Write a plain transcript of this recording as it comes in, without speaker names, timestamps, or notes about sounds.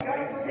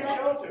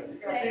filter. You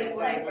gotta see a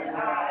place like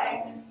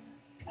that.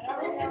 I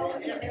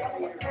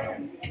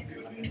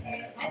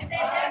said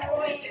that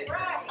boy is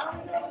right.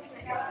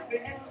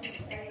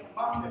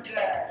 Mom and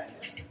Dad.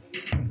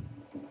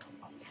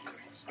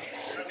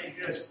 Let me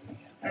just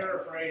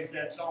paraphrase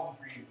that song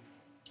for you.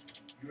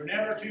 You're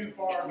never too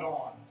far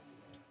gone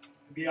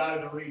to be out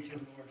of the reach of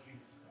the Lord Jesus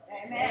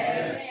Christ.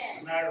 Amen.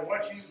 No matter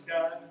what you've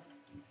done,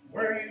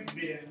 where you've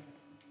been,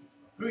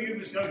 who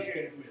you've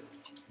associated with,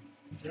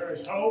 there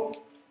is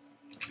hope,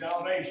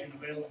 salvation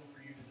available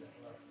for you today.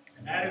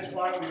 And that is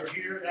why we are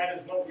here. That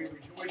is what we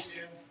rejoice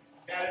in.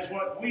 That is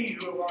what we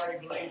who have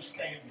already believed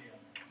stand in.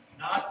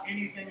 Not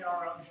anything in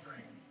our own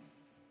strength,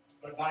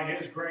 but by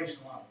His grace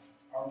alone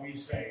are we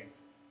saved.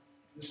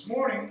 This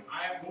morning,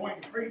 I am going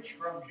to preach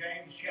from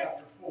James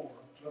chapter 4.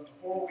 But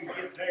before we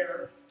get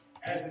there,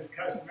 as is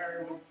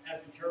customary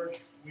at the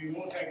church, we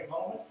will take a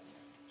moment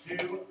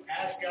to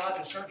ask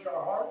God to search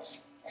our hearts,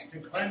 to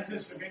cleanse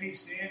us of any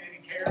sin, any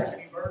cares,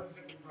 any burdens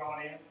that we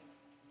brought in,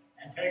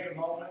 and take a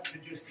moment to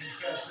just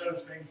confess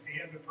those things to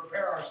Him, to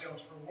prepare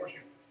ourselves for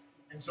worship.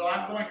 And so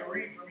I'm going to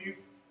read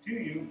to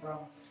you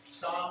from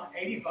Psalm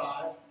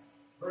 85,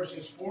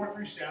 verses 4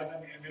 through 7,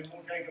 and then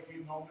we'll take a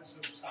few moments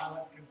of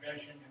silent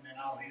confession, and then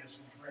I'll lead us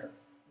in prayer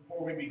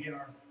before we begin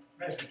our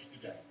message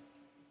today.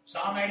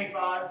 Psalm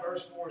 85,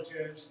 verse 4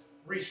 says,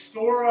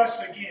 "Restore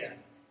us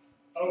again,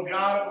 O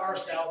God of our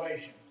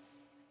salvation,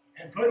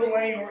 and put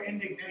away your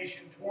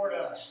indignation toward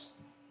us.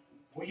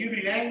 Will you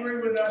be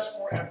angry with us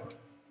forever?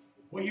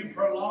 Will you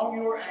prolong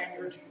your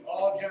anger to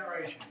all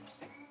generations?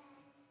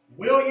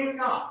 Will you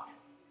not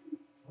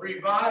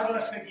revive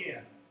us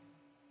again,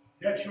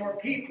 that your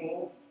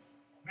people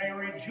may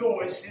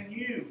rejoice in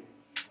you?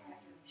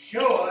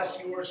 Show us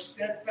your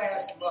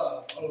steadfast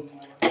love, O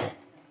Lord,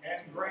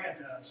 and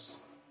grant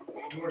us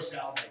your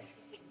salvation."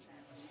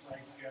 Let's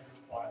pray together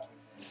quietly.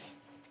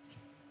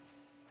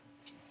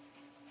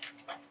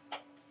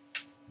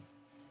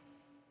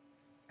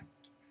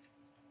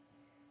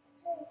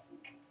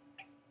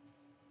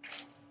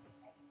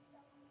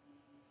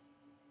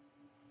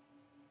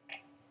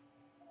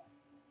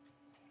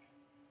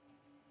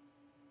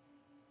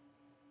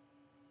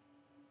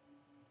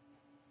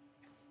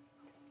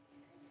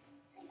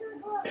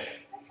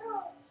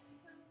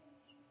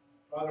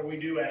 Father, we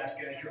do ask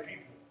as your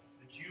people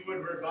that you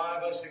would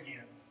revive us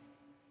again,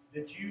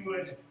 that you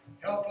would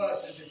help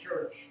us as a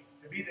church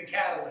to be the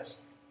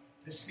catalyst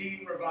to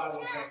see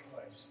revival take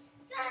place.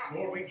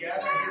 Lord, we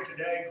gather here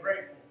today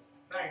grateful,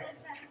 thankful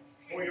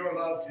for your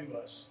love to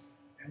us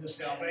and the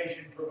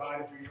salvation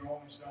provided through your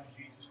only Son,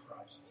 Jesus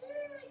Christ.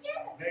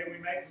 May we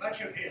make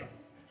much of Him,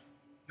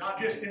 not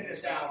just in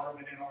this hour,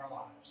 but in our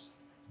lives.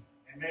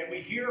 And may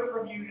we hear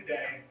from you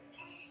today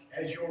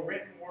as your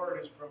written word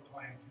is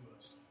proclaimed to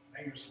us.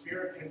 May your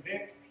Spirit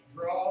convict,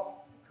 draw,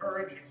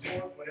 encourage,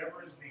 exhort,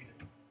 whatever is needed.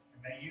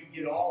 And may you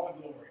get all the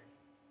glory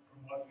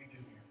from what we do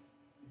here.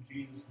 In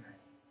Jesus' name,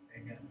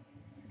 amen.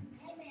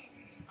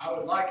 I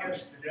would like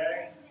us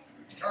today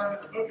to turn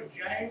to the book of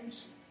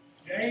James.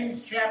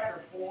 James chapter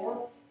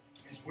 4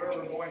 is where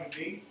we're going to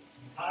be.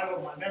 The title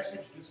of my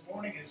message this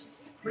morning is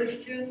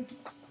Christian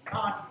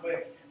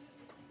Conflict.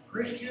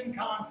 Christian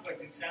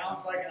conflict. It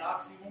sounds like an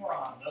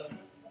oxymoron, doesn't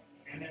it?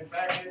 And in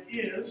fact it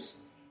is,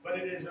 but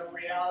it is a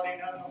reality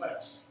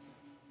nonetheless.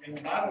 And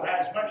the Bible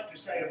has much to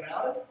say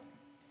about it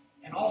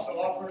and also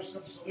offers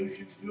some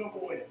solutions to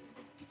avoid it.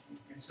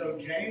 And so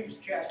James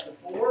chapter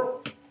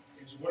 4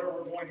 is where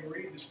we're going to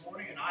read this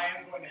morning, and I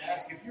am going to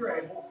ask if you're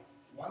able,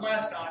 one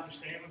last time, to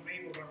stand with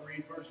me. We're going to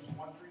read verses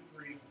 1 through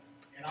 3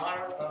 in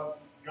honor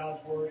of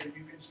God's word, if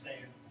you can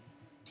stand.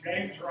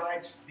 James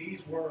writes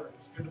these words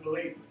to the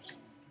believers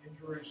in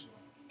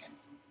Jerusalem.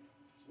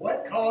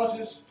 What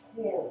causes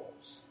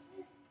quarrels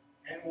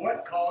and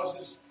what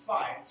causes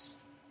fights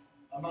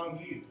among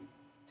you?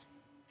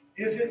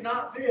 Is it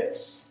not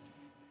this,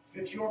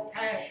 that your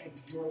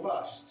passions, your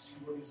lusts,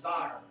 your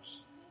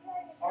desires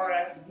are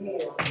at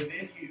war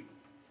within you?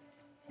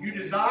 You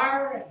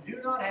desire and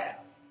do not have,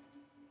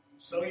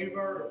 so you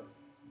murder.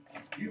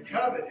 You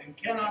covet and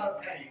cannot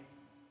obtain,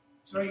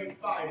 so you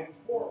fight and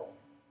quarrel.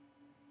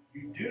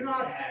 You do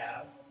not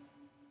have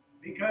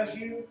because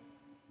you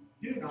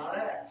do not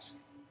ask.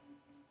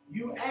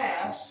 You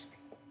ask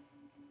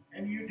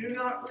and you do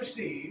not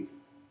receive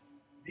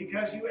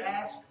because you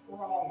ask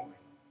wrongly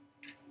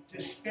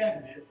to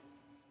spend it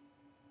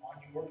on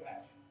your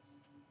passions.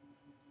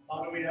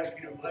 Father, we ask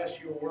you to bless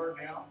your word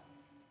now.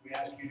 We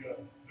ask you to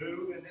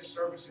move in this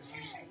service as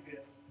you see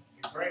fit.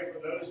 We pray for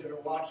those that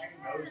are watching,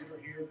 those that are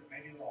here that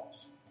may be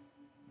lost,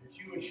 that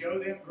you would show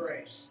them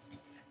grace,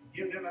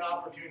 give them an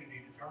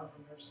opportunity to turn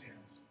from their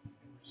sins and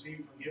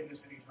receive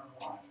forgiveness and eternal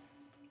life.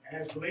 And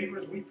as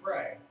believers, we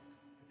pray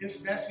that this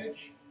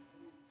message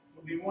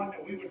would be one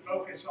that we would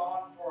focus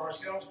on for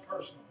ourselves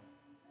personally,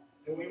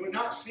 that we would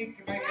not seek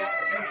to make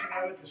application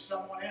of it to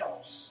someone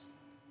else,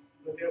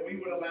 but that we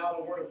would allow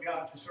the Word of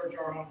God to search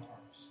our own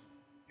hearts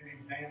and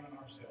examine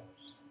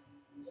ourselves.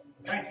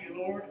 Thank you,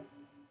 Lord,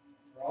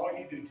 for all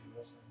you do to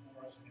us and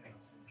for us and in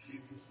us. In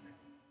Jesus' name,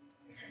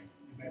 amen.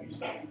 You may be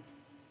seated.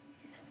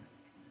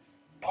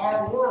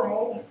 Our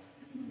world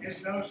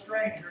is no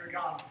stranger to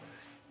conflict.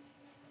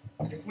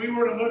 If we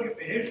were to look at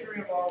the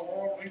history of our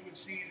world, we would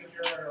see that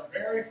there are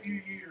very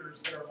few years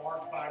that are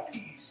marked by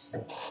peace,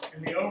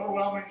 and the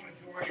overwhelming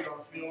majority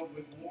are filled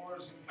with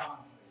wars and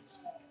conflicts.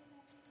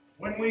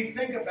 When we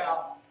think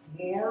about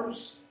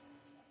wars,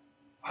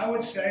 I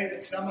would say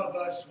that some of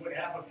us would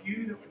have a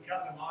few that would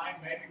come to mind.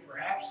 Maybe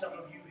perhaps some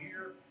of you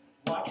here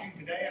watching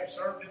today have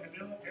served in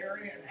the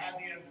military and had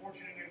the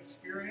unfortunate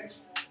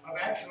experience of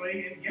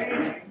actually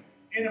engaging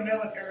in a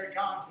military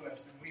conflict.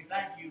 And we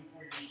thank you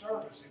for your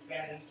service if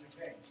that is the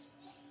case.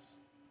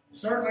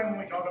 Certainly when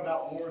we talk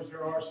about wars,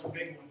 there are some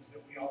big ones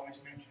that we always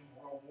mention.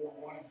 World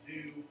War I and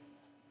II,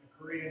 the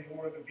Korean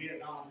War, the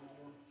Vietnam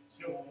War,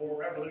 Civil War,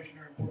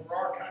 Revolutionary War. For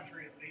our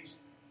country at least,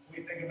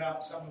 we think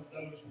about some of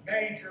those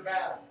major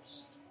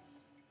battles.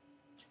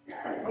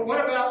 But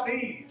what about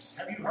these?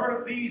 Have you heard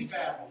of these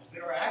battles?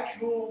 There are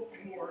actual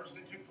wars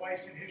that took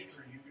place in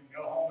history. You can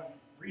go home and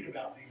read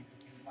about these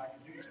if you'd like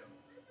to do so.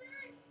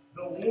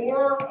 The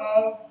War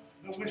of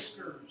the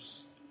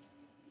Whiskers.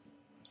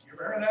 You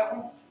ever heard of that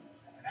one?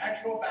 An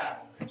actual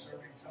battle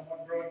concerning someone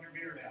growing their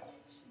beard out.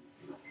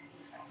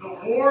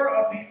 The War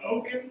of the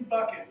Oaken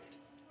Bucket.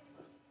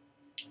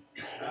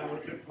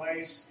 That took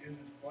place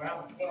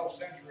around the 12th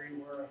century,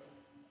 where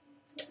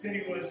a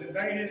city was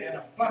invaded and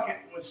a bucket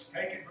was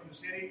taken from the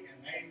city,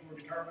 and they were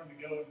determined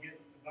to go and get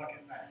the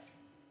bucket back.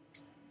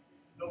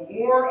 The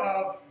War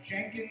of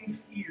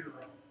Jenkins' Ear.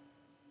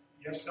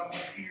 Yes,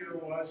 someone's ear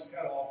was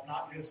cut off,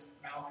 not just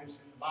Malchus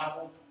in the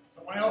Bible.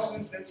 Someone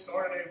else's that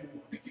started a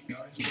war.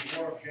 Known as the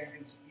War of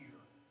Jenkins' Ear.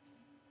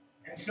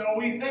 And so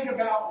we think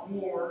about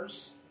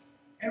wars,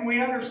 and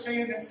we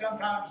understand that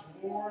sometimes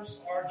wars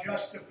are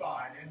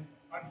justified and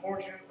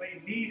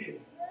unfortunately needed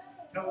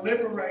to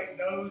liberate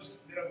those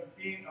that are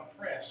being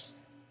oppressed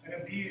and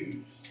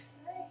abused,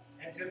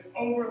 and to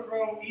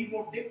overthrow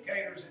evil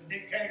dictators and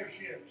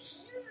dictatorships.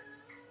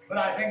 But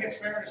I think it's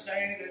fair to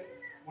say that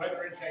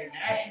whether it's a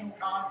national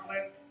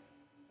conflict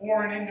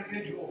or an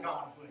individual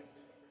conflict,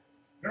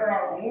 there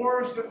are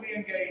wars that we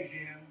engage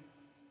in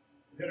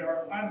that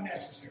are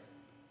unnecessary,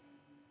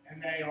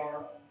 and they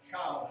are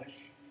childish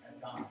at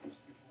times, if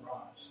we're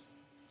honest.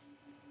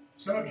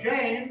 So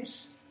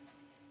James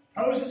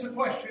poses a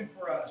question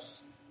for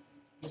us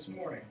this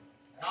morning.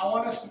 And I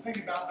want us to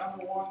think about,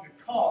 number one,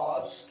 the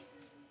cause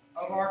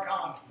of our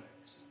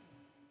conflicts.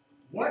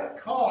 What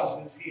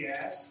causes, he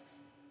asks,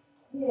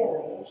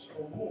 quarrels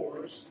or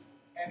wars,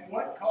 and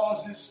what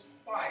causes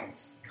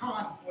fights,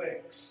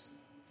 conflicts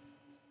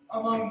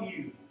among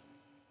you?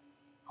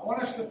 I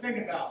want us to think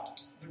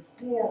about the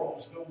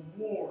quarrels, the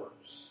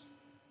wars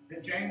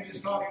that James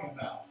is talking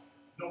about.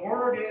 The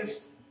word is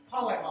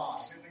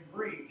polemos in the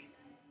Greek.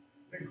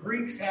 The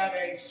Greeks have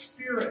a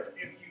spirit,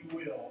 if you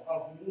will,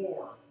 of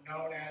war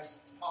known as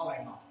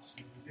polemos.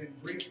 It was in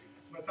Greek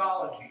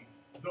mythology.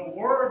 The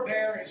word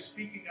there is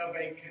speaking of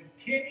a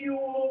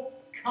continual,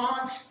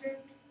 constant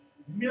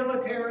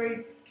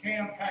military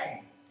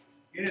campaign.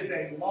 It is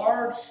a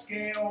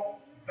large-scale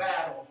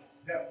battle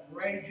that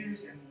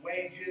rages and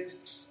wages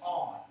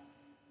on.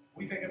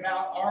 We think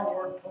about our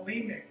word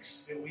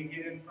polemics that we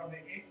get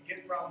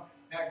from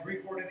that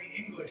Greek word in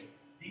the English.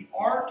 The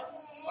art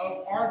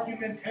of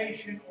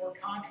argumentation or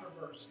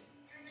controversy.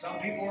 Some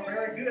people are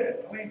very good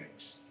at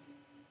polemics,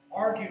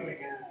 arguing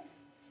and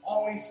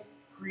always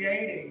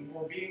creating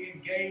or being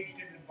engaged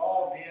and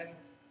involved in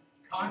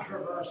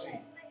controversy.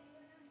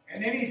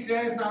 And then he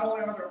says not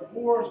only are there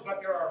wars,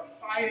 but there are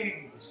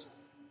fightings.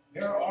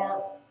 There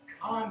are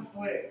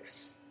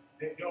conflicts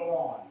that go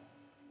on.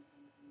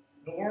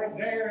 The word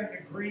there in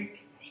the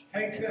Greek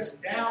takes us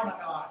down a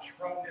notch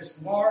from this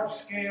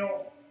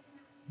large-scale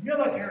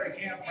military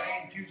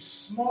campaign to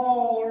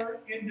smaller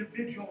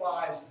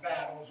individualized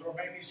battles, or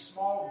maybe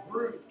small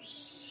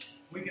groups.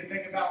 We can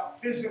think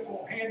about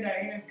physical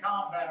hand-to-hand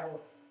combat or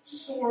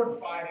sword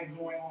fighting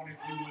going on, if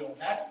you will.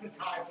 That's the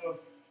type of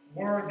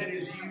word that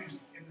is used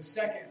in the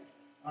second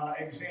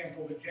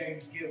example that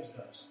James gives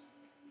us.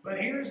 But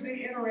here's the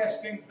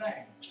interesting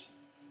thing.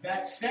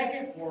 That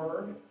second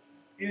word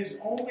is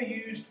only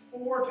used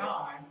 4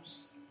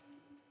 times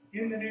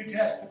in the New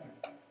Testament.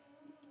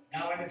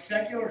 Now, in its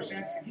secular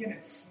sense, again,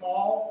 it's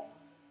small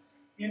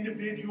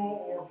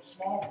individual or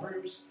small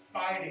groups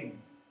fighting.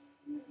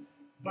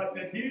 But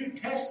the New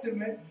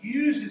Testament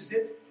uses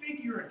it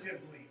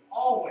figuratively,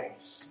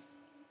 always.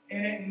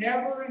 And it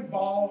never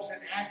involves an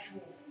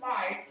actual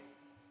fight.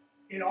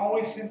 It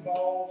always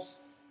involves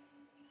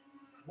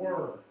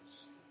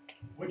words.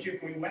 Which,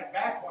 if we went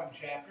back one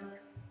chapter,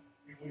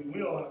 and we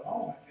will in a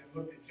moment, and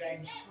looked at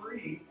James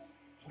 3,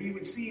 we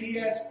would see he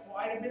has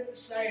quite a bit to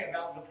say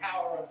about the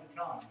power of the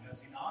tongue,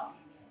 does he not?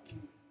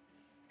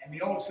 And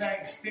the old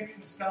saying, sticks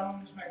and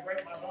stones may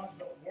break my bones,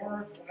 but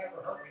words will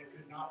never hurt me. It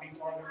could not be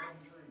farther from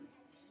the truth.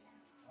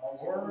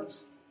 Our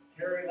words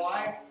carry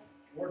life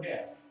or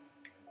death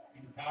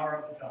in the power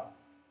of the tongue.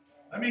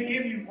 Let me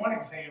give you one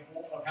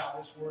example of how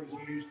this word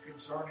is used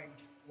concerning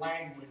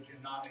language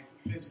and not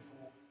a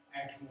physical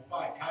actual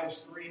fight.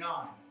 Titus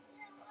 3:9.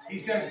 He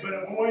says, but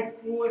avoid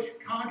foolish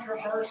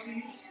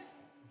controversies,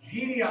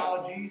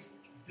 genealogies,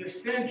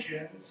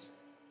 dissensions,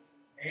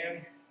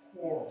 and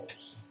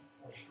quarrels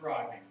or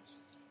strivings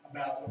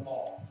about the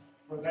law,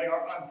 for they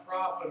are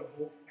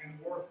unprofitable and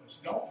worthless.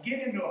 Don't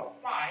get into a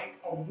fight,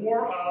 a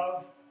war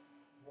of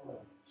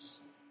words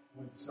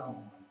with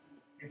someone.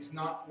 It's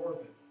not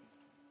worth it.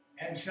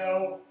 And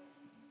so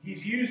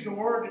he's used the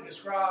word to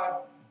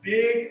describe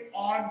big,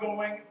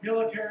 ongoing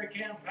military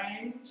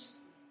campaigns.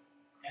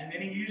 And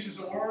then he uses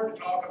a word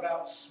to talk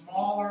about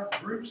smaller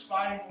groups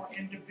fighting or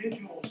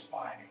individuals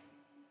fighting.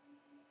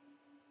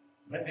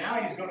 But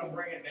now he's going to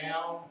bring it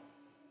down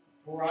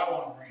to where I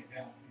want to bring it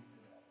down to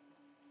today.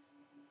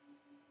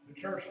 The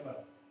church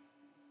level.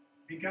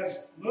 Because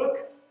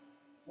look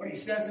what he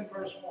says in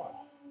verse 1.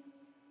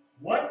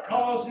 What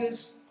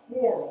causes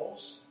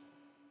quarrels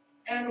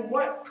and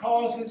what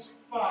causes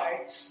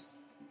fights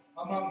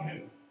among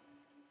who?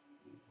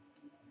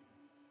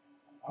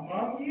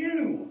 Among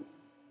you.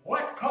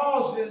 What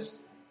causes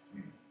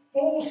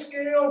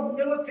full-scale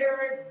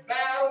military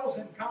battles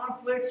and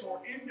conflicts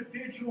or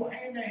individual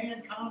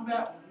hand-to-hand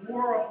combat,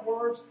 war of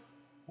words?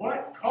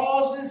 What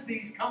causes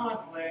these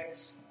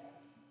conflicts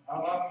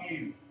among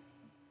you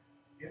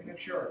in the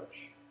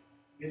church?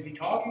 Is he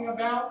talking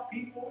about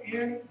people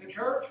in the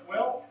church?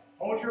 Well,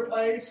 hold your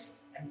place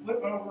and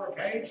flip over a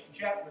page to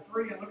chapter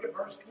 3 and look at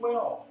verse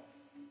 12.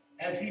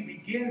 As he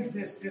begins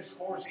this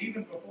discourse,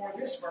 even before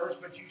this verse,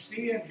 but you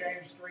see in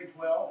James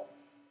 3:12,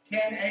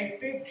 can a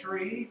fig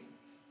tree,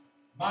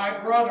 my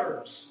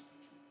brothers,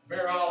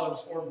 bear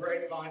olives, or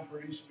grapevine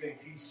produce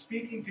figs? He's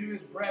speaking to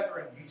his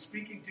brethren. He's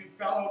speaking to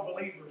fellow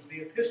believers.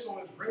 The epistle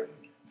is written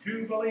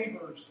to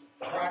believers,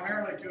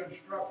 primarily to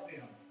instruct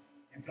them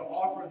and to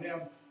offer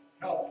them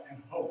help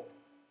and hope.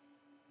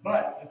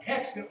 But the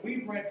text that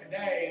we've read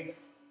today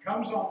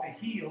comes on the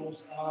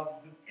heels of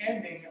the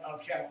ending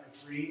of chapter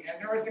 3,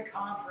 and there is a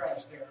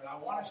contrast there, and I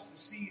want us to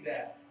see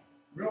that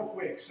real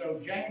quick. So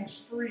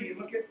James 3,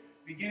 look at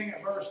beginning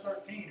at verse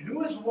 13.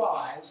 Who is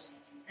wise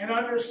and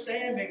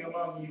understanding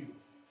among you?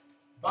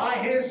 By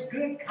his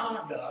good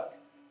conduct,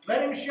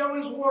 let him show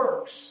his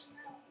works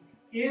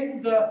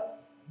in the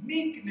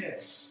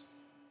meekness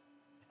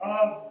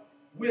of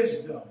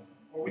wisdom.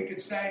 Or we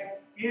could say,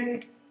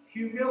 in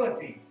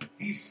humility.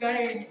 He's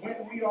saying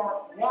when we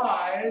are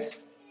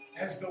wise,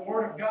 as the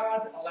Word of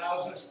God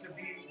allows us to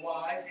be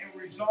wise, it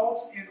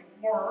results in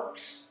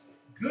works,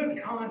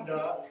 good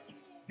conduct,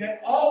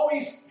 that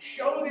always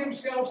show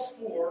themselves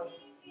forth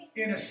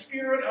in a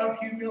spirit of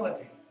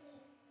humility.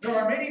 There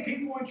are many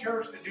people in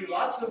church that do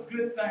lots of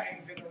good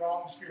things in the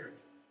wrong spirit.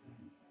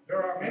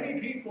 There are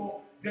many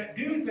people that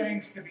do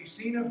things to be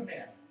seen of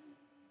men,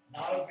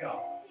 not of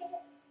God.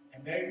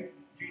 And they,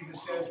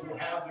 Jesus says, will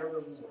have their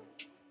reward.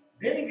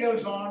 Then he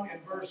goes on in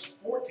verse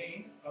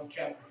 14 of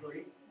chapter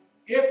 3.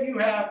 If you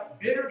have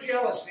bitter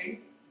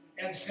jealousy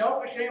and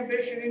selfish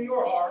ambition in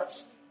your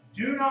hearts,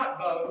 do not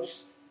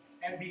boast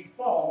and be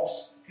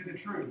false to the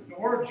truth. The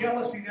word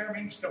jealousy there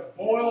means to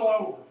boil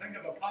over. Think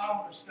of a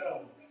pot on the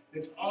stove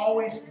that's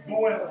always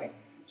boiling.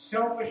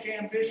 Selfish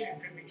ambition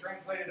could be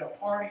translated a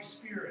party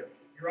spirit.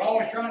 You're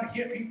always trying to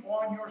get people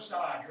on your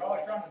side. You're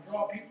always trying to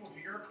draw people to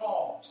your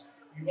cause.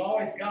 You've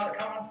always got a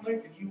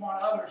conflict and you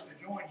want others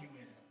to join you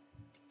in it.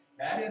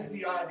 That is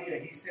the idea.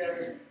 He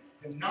says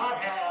to not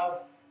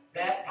have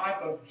that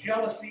type of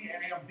jealousy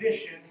and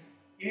ambition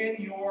in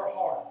your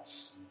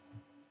hearts.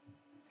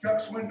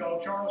 Charles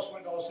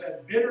Swindoll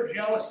said, bitter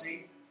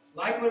jealousy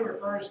likely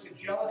refers to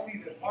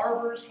jealousy that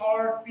harbors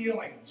hard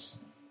feelings.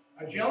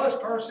 A jealous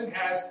person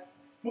has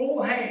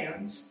full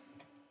hands,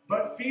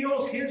 but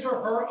feels his or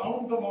her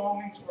own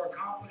belongings or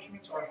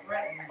accomplishments are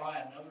threatened by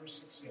another's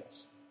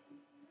success.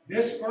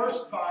 This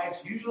first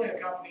vice usually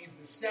accompanies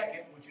the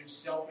second, which is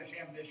selfish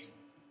ambition.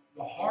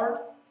 The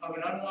heart of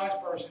an unwise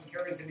person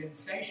carries an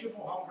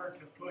insatiable hunger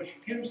to push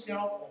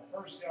himself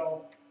or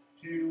herself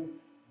to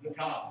the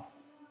top.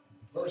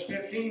 Verse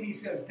 15, he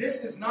says,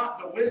 this is not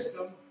the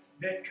wisdom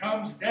that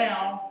comes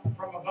down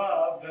from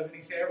above. Doesn't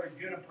he say every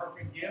good and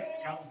perfect gift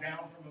comes down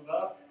from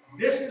above?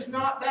 This is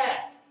not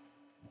that.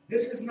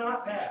 This is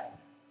not that.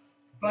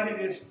 But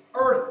it is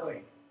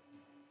earthly,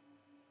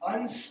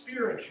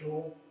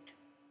 unspiritual,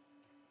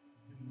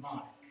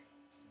 demonic.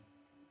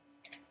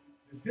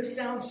 Does this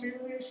sound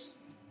serious?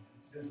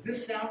 Does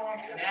this sound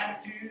like an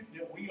attitude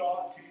that we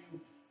ought to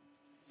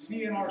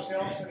see in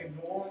ourselves and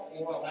ignore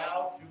or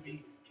allow to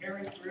be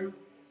carried through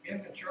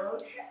in the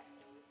church?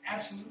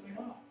 Absolutely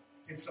not.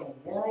 It's a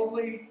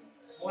worldly,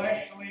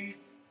 fleshly,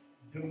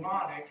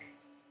 demonic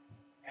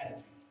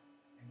attitude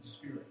and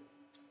spirit.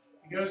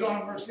 He goes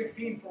on in verse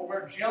 16, for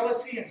where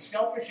jealousy and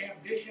selfish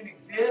ambition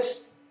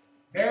exist,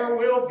 there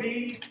will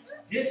be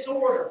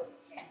disorder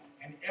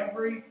and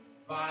every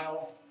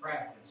vile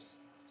practice.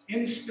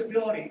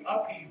 Instability,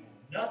 upheaval.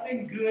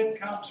 Nothing good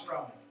comes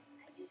from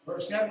it.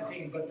 Verse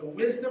 17, but the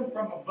wisdom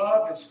from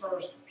above is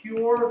first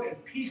pure, then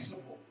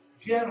peaceable,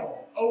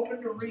 gentle,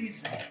 open to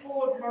reason,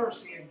 full of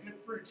mercy and good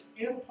fruits,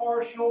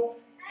 impartial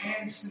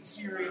and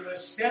sincere. The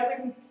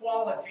 7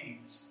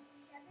 qualities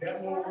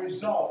that will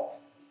result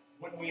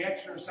when we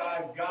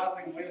exercise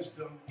godly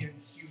wisdom in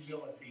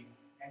humility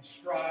and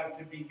strive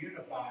to be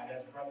unified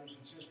as brothers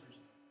and sisters.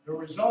 The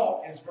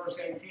result is verse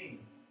 18.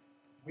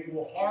 We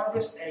will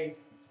harvest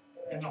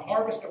and the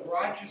harvest of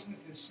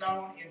righteousness is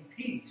sown in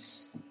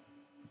peace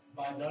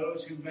by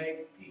those who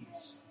make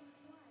peace.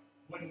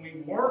 When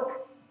we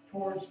work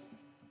towards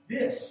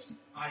this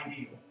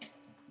ideal,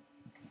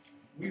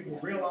 we will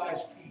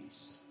realize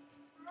peace.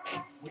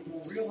 We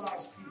will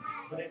realize peace,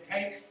 but it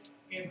takes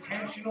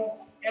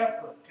intentional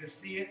effort to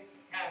see it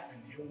happen.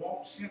 It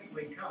won't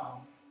simply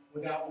come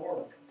without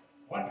work.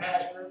 One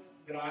pastor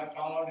that I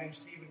followed named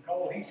Stephen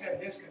Cole, he said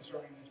this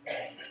concerning this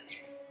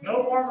passage.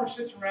 No farmer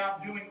sits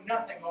around doing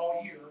nothing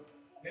all year,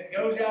 then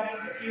goes out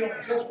into the field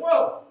and says,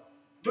 whoa,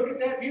 look at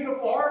that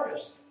beautiful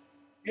harvest.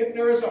 If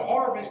there is a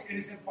harvest, it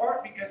is in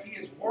part because he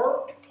has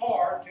worked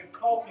hard to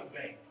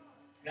cultivate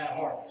that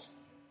harvest.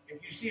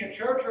 If you see a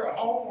church or a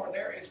home where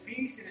there is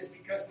peace, it is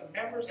because the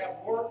members have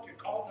worked to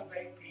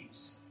cultivate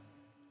peace.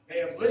 They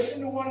have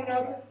listened to one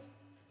another,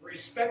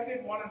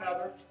 respected one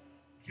another,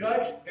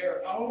 judged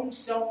their own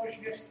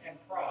selfishness and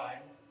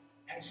pride,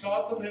 and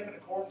sought to live in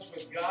accordance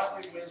with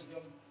godly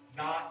wisdom,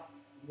 not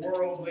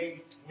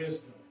worldly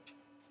wisdom.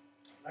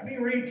 Let me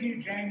read to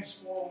you James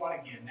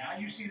 4:1 again. Now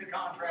you see the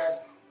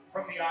contrast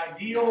from the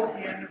ideal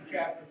at the end of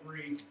chapter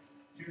 3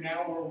 to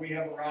now where we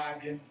have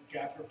arrived in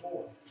chapter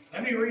 4.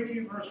 Let me read to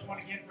you verse 1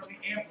 again from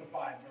the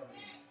Amplified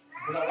version,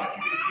 because I want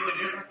you to get a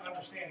different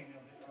understanding of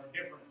it, or a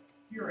different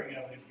hearing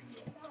of it, if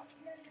you will.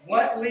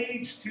 What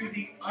leads to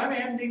the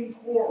unending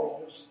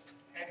quarrels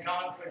and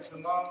conflicts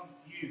among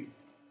you?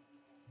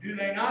 Do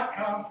they not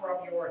come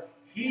from your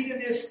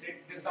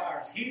hedonistic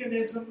desires?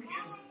 Hedonism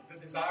is the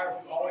desire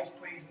to always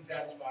please and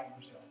satisfy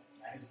yourself.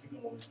 That is the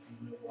goal, is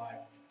to live life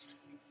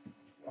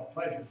of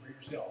pleasure for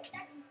yourself.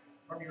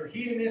 From your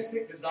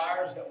hedonistic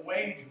desires that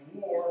wage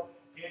war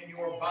in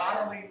your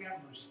bodily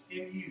members,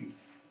 in you,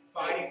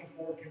 fighting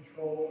for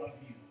control of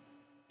you.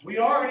 We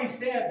already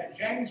said that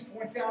James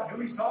points out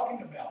who he's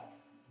talking about.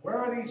 Where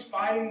are these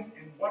fightings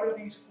and what are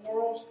these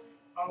quarrels?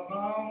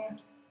 Among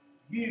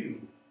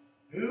you.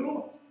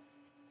 Who?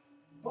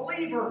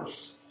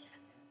 Believers.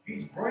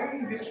 He's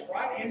bringing this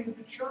right into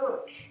the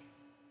church.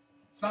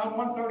 Psalm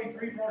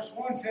 133 verse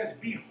 1 says,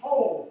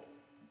 behold,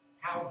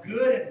 how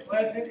good and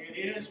pleasant it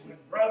is when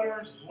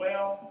brothers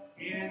dwell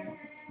in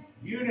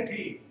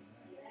unity.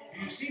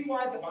 Do you see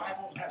why the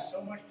Bible has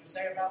so much to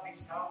say about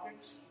these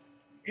topics?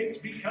 It's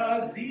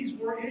because these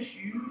were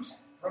issues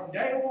from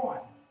day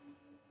one.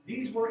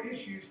 These were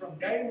issues from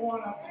day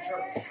one of the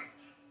church.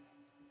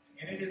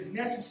 And it is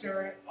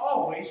necessary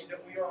always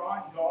that we are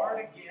on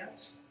guard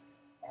against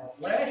our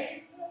flesh,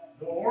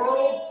 the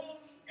world,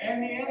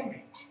 and the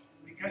enemy.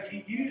 Because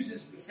he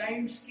uses the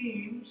same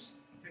schemes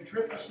to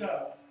trip us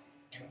up.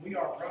 And we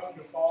are prone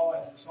to fall,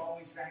 as the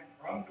psalmist sang,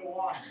 prone to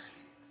wander.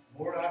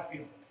 Lord, I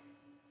feel it.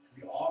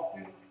 We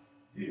often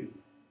do.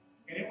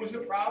 And it was a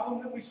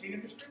problem that we see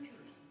in the Scriptures.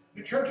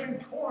 The church in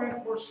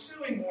Corinth were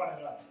suing one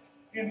another.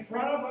 In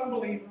front of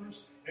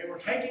unbelievers, they were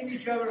taking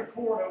each other to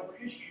court over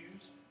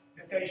issues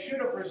that they should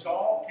have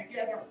resolved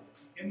together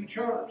in the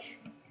church.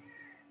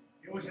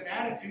 It was an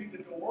attitude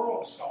that the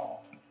world saw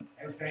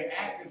as they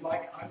acted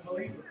like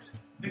unbelievers.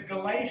 The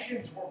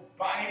Galatians were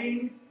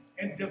biting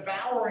and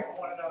devouring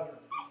one another,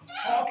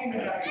 talking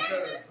about each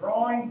other,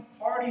 drawing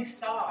party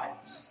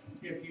sides,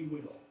 if you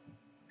will.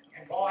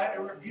 And Paul had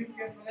to rebuke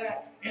them for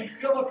that. In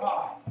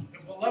Philippi, the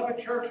beloved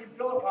church in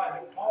Philippi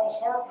that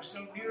Paul's heart was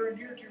so near and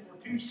dear to, were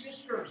two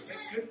sisters that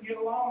couldn't get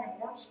along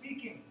and weren't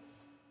speaking.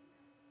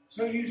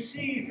 So you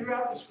see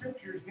throughout the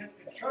Scriptures that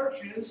the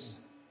churches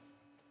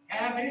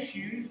have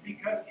issues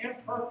because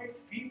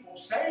imperfect people,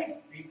 saved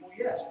people,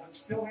 yes, but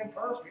still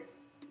imperfect,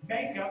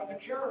 make up the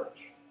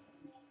church.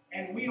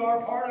 And we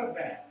are part of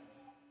that.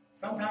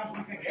 Sometimes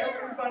we think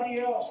everybody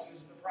else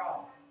is the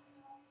problem.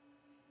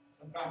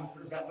 Sometimes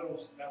there's that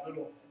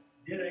little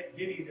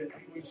ditty that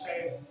people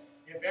say,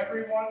 if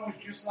everyone was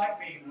just like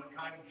me, what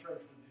kind of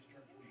church would this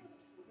church be?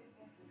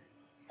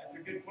 That's a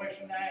good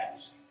question to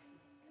ask.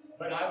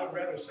 But I would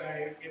rather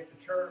say, if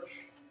the church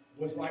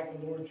was like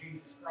the Lord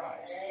Jesus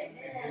Christ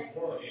and His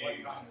Word, what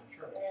kind of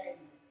church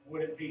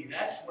would it be?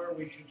 That's where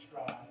we should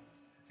strive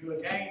to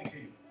attain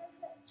to.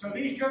 So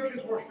these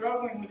churches were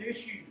struggling with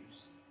issues.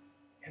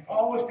 And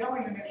Paul was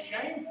telling them it's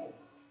shameful.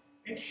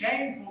 It's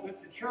shameful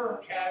that the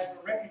church has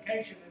the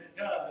reputation that it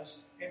does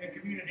in the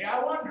community.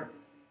 I wonder,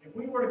 if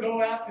we were to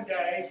go out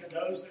today to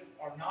those that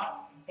are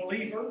not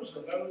believers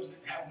or those that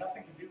have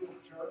nothing to do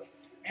with the church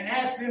and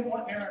ask them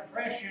what their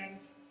impression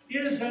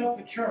is of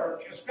the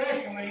church,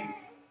 especially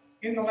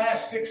in the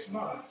last 6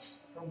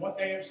 months from what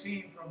they have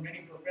seen from many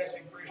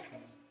professing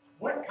Christians,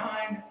 what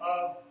kind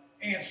of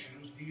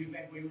answers do you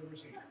think we would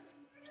receive?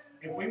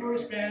 If we were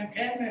to spend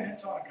 10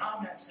 minutes on a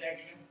comment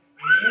section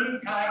in any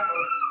type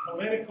of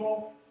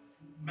political,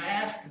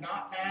 mask,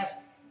 not mask,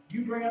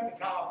 you bring up the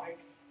topic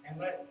and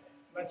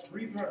let's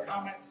read through a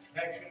comment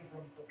section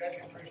from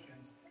professing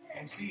Christians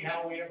and see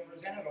how we have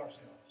presented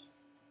ourselves.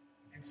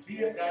 And see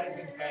if that is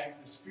in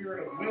fact the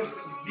spirit of wisdom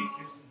and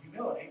meekness and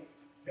humility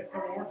that the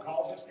Lord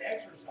calls us to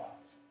exercise.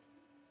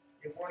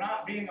 If we're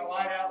not being a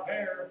light out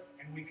there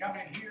and we come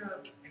in here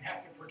and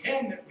have to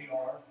pretend that we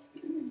are,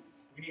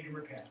 we need to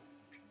repent.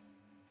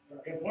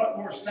 If what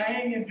we're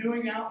saying and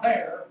doing out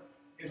there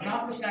is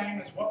not the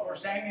same as what we're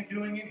saying and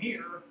doing in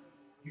here,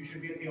 you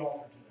should be at the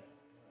altar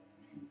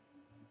today.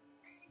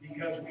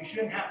 Because we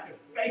shouldn't have to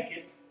fake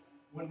it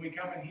when we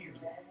come in here.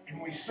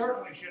 And we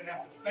certainly shouldn't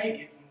have to fake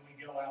it when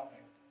we go out there.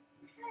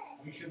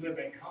 We should live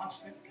a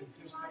constant,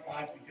 consistent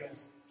life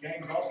because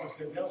James also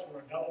says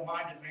elsewhere, a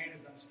double-minded man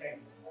is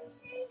unstable.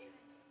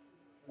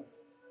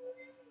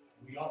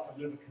 We ought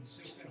to live a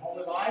consistent,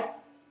 holy life.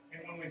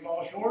 And when we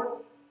fall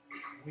short,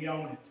 we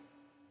own it.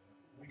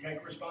 We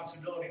take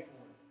responsibility for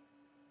it.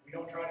 We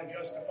don't try to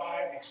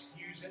justify it,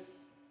 excuse it.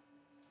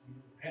 We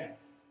repent,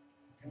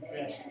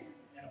 confess it,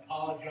 and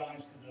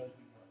apologize to those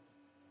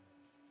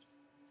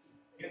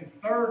we hurt. In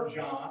 3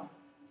 John,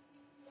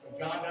 so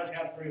John does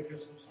have 3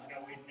 epistles. I know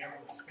we never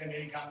spend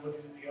any time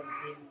looking at the other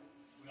 2.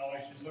 We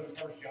always just look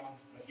at 1 John.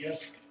 But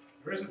yes,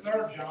 there is a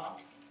 3 John.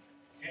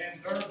 And in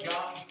 3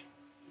 John,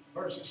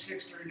 verses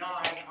 6 through 9,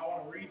 I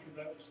want to read to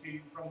those to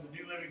you from the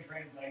New Living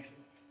Translation.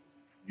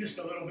 Just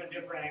a little bit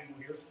different angle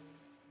here,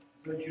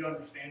 so that you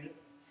understand it.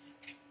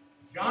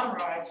 John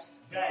writes,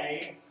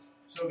 they,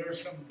 so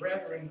there's some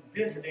brethren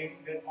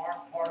visiting that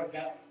aren't part of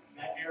that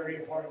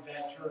area, part of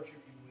that church, if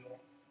you will.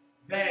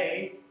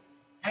 They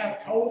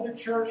have told the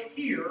church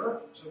here,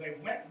 so they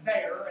went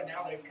there, and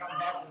now they've come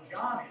back where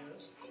John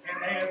is,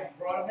 and they have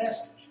brought a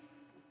message.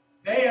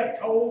 They have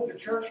told the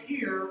church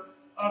here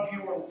of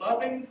your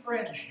loving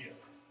friendship.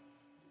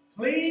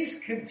 Please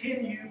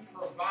continue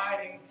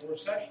providing for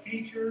such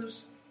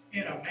teachers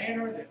in a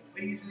manner that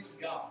pleases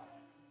God.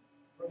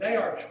 For they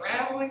are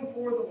traveling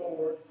for the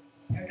Lord,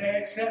 and they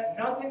accept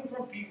nothing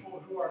from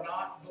people who are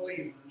not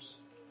believers.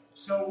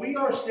 So we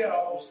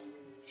ourselves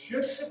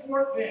should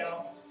support them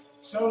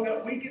so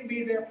that we can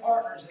be their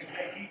partners as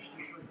they teach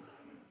the truth.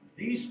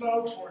 These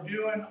folks were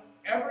doing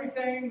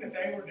everything that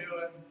they were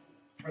doing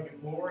for the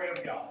glory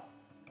of God.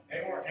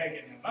 They weren't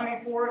taking the money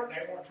for it.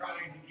 They weren't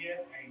trying to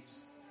get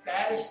a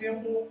status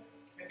symbol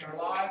in their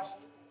lives.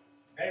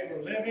 They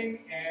were living,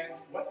 and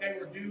what they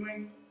were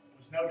doing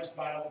was noticed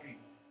by other people.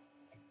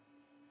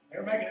 They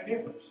were making a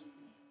difference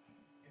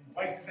in the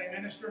places they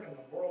ministered and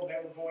the world they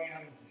were going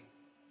out into.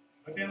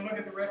 But then look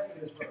at the rest of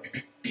this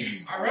verse.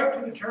 I wrote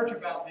to the church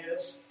about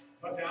this,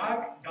 but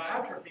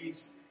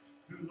Diotrephes,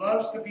 who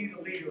loves to be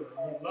the leader,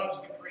 who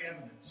loves the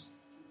preeminence,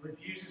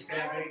 refuses to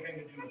have anything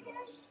to do with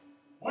us.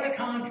 What a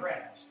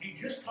contrast. He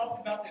just talked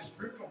about this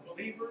group of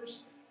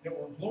believers that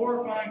were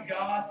glorifying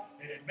God,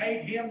 that had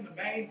made Him the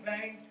main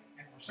thing,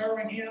 and were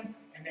serving Him,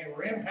 and they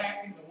were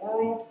impacting the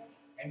world.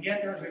 And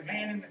yet there's a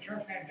man in the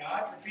church named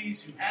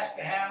Diotrephes who has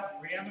to have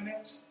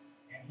preeminence,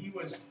 and he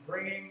was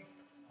bringing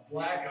a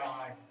black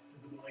eye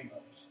to the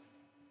believers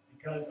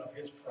because of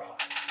his pride.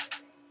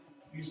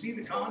 You see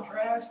the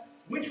contrast?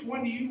 Which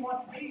one do you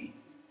want to be?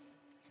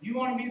 You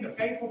want to be the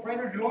faithful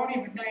brethren who aren't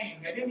even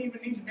named. They didn't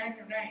even need to name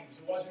their names.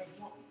 It wasn't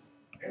important.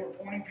 They were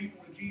pointing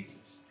people to Jesus.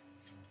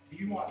 Do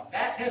you want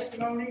that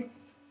testimony,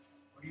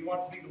 or do you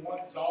want to be the one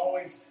that's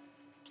always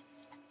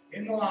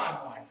in the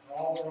limelight for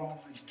all the wrong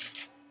reasons?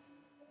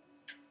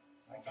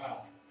 Like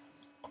God.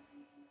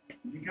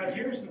 Because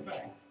here's the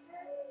thing.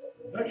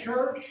 The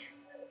church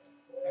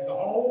as a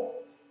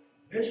whole,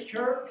 this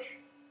church,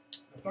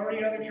 the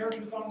 30 other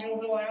churches on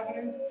Millville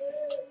Avenue,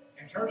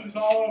 and churches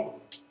all over,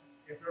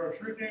 if they're a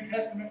true New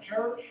Testament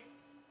church,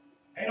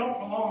 they don't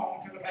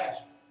belong to the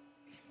pastor.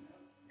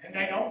 And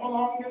they don't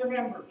belong to the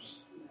members.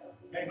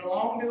 They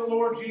belong to the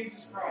Lord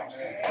Jesus Christ,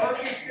 who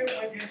purchased it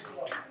with His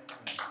blood.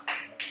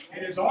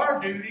 It is our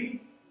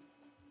duty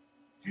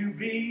to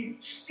be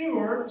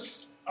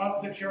stewards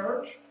of the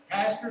church,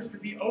 pastors to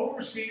be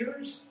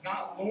overseers,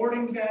 not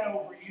lording that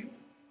over you,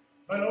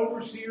 but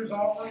overseers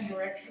offering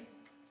direction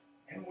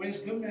and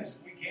wisdom as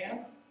we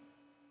can.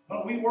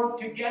 But we work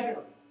together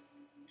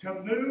to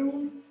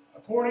move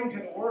according to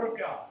the Word of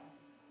God.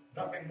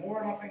 Nothing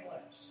more, nothing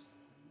less.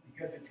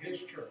 Because it's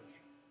His church.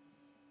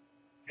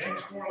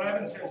 James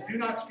 4:11 says, do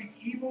not speak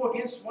evil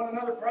against one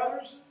another,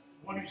 brothers.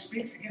 One who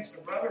speaks against a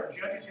brother or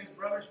judges his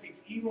brother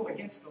speaks evil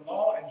against the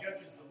law and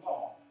judges the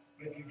law.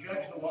 But if you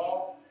judge the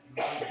law,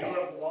 you are not a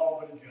doer of the law,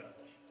 but a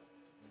judge.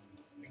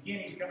 Again,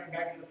 he's coming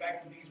back to the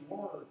fact of these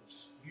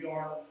words. We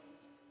are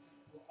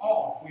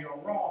off. We are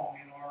wrong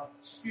in our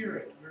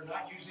spirit. We're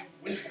not using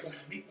wisdom and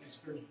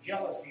meekness. There's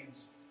jealousy and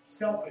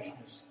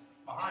selfishness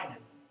behind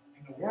it.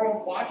 And the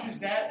world watches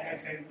that and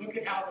they say, look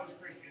at how those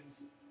Christians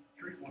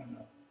treat one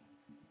another.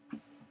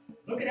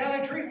 Look at how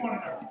they treat one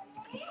another.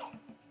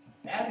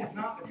 That is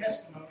not the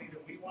testimony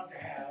that we want to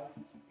have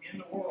in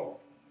the world,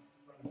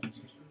 brothers and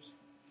sisters.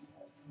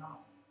 It's not.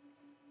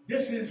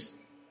 This is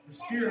the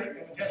spirit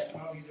and the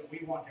testimony that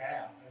we want to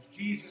have. As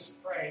Jesus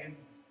prayed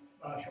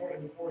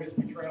shortly before His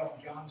betrayal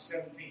in John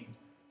 17,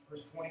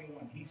 verse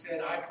 21, He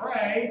said, I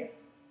pray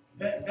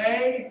that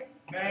they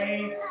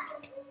may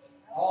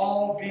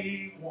all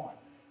be one.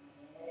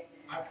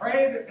 I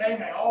pray that they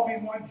may all be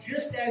one,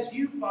 just as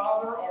you,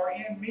 Father, are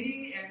in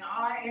me and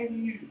I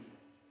in you,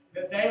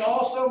 that they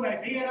also may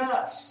be in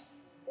us.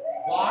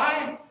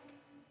 Why?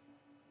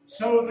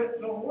 so that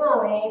the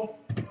world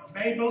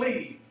may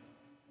believe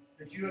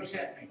that you have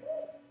sent me.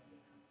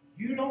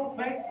 You don't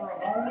think for a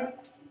moment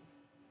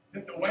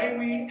that the way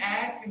we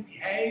act and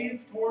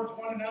behave towards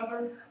one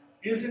another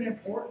isn't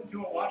important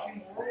to a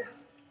watching world?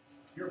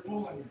 You're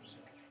fooling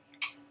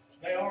yourself.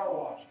 They are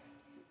watching.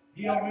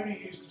 D.L.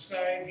 Moody used to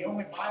say, the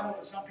only Bible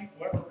that some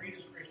people ever read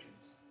is Christians.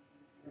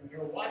 They're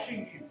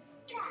watching you.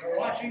 They're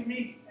watching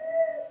me.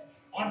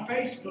 On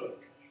Facebook,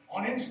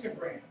 on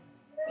Instagram,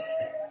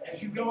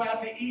 as you go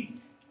out to eat,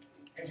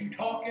 as you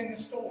talk in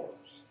the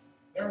stores.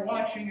 They're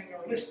watching and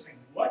they're listening.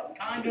 What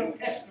kind of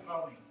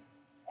testimony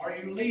are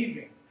you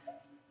leaving?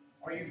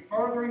 Are you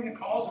furthering the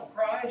cause of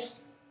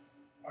Christ?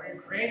 Are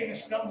you creating a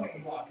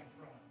stumbling block in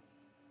front of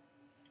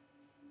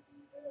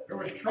them? There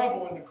was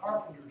trouble in the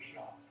carpenter's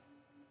shop.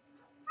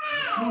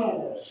 The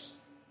tools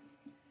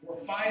were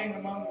fighting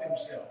among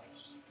themselves.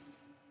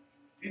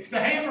 It's the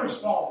hammer's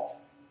fault,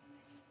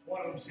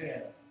 one of them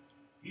said.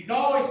 He's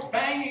always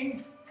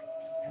banging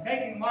and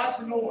making lots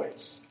of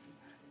noise.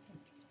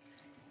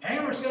 The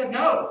hammer said,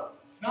 no,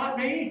 it's not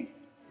me.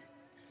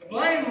 The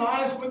blame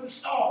lies with the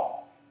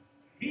saw.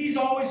 He's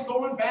always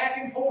going back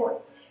and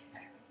forth.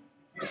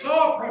 The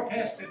saw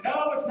protested,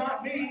 no, it's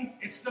not me.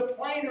 It's the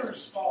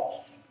planer's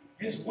fault.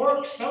 His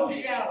work's so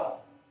shallow.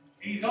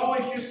 He's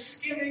always just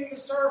skimming the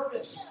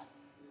surface.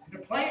 The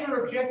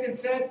planer objected and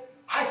said,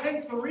 I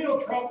think the real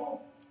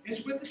trouble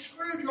is with the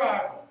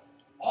screwdriver.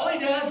 All he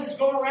does is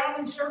go around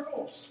in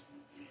circles.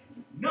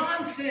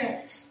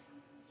 Nonsense,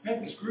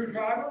 said the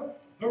screwdriver.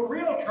 The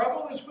real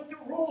trouble is with the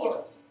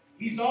ruler.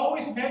 He's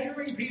always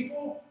measuring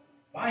people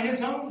by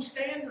his own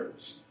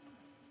standards.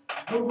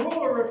 The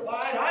ruler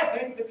replied, I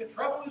think that the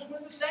trouble is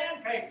with the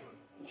sandpaper.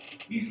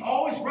 He's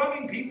always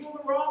rubbing people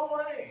the wrong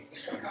way.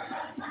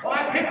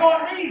 Why pick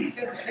on me,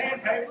 said the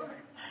sandpaper.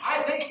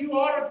 I think you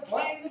ought to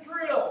blame the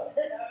drill.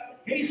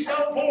 He's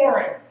so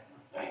boring.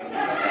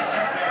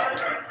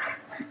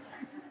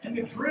 And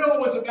the drill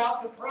was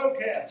about to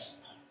protest.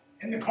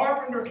 And the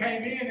carpenter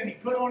came in and he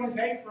put on his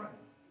apron.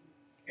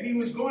 And he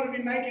was going to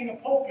be making a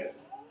pulpit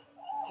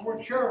for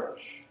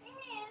church.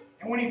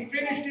 And when he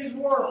finished his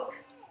work,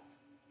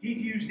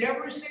 he'd used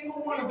every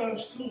single one of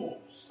those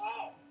tools.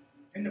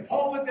 And the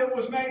pulpit that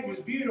was made was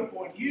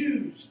beautiful and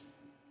used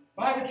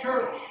by the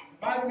church,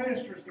 by the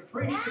ministers to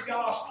preach the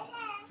gospel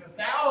to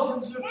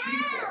thousands of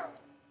people.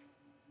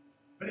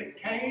 But it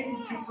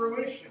came to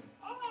fruition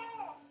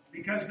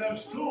because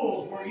those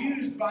tools were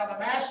used by the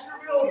master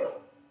builder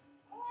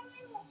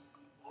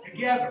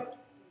together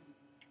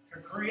to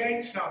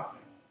create something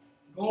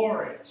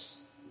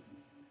glorious.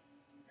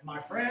 And my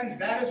friends,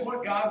 that is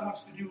what God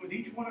wants to do with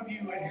each one of you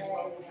in His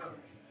local church.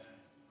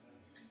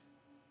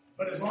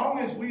 But as long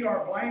as we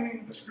are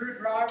blaming the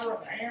screwdriver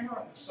and the hammer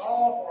and the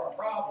saw for our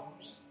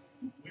problems,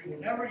 we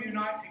will never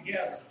unite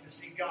together to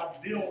see God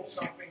build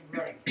something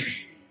great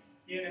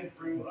in and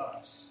through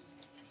us.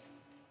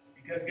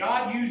 Because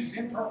God uses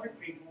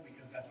imperfect people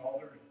because that's all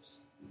there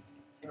is.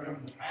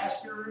 From the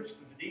pastors to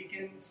the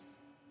deacons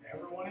to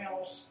everyone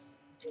else,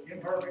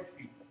 imperfect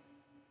people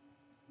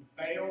who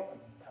fail and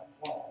have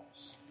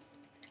flaws.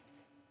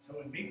 So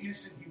in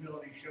meekness and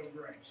humility, show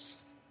grace.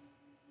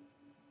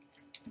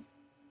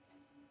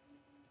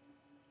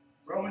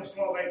 Romans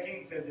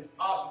 12:18 says, if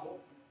possible,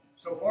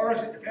 so far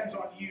as it depends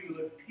on you,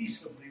 live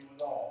peaceably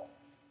with all.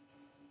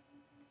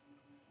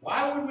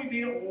 Why would we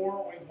be at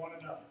war with one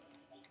another?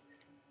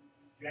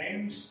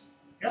 James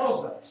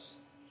tells us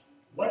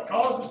what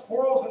causes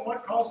quarrels and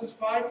what causes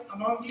fights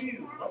among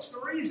you. What's the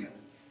reason?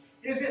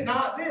 Is it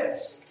not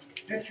this,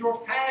 that your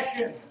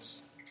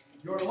passions,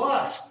 your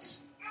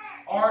lusts,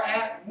 are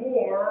at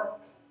war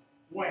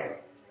where?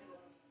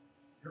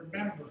 Your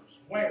members,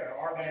 where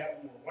are they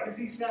at war? What does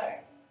he say?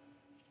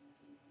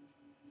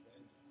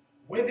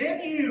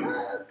 Within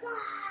you.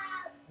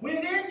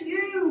 Within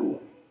you.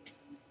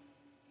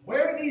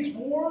 Where do these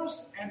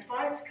wars and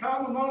fights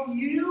come among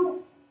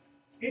you?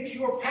 It's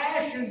your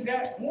passions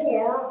at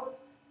war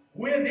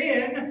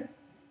within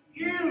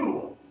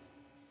you.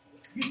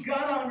 You've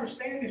got to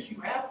understand this.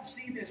 You have to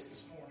see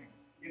this morning.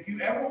 If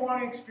you ever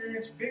want to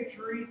experience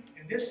victory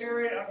in this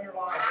area of your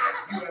life,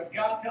 you have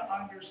got to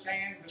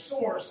understand the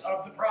source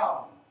of the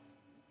problem.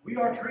 We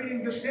are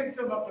treating the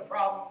symptom of the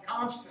problem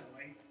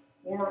constantly,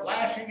 or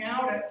lashing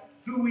out at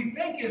who we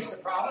think is the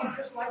problem,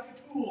 just like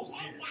the tools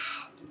did.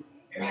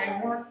 And they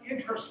weren't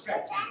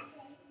introspective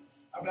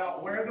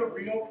about where the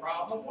real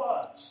problem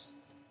was.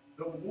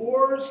 The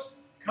wars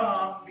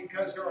come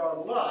because there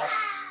are lusts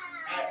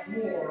at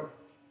war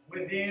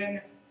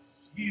within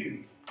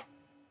you.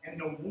 And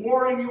the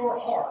war in your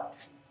heart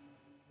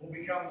will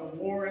become the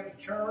war in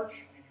the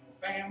church, in your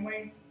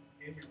family,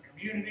 in your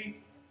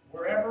community,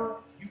 wherever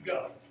you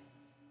go.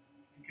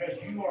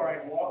 Because you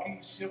are a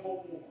walking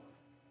civil war.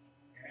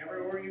 And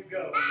everywhere you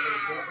go,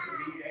 there's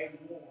going to be a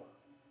war.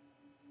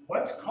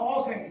 What's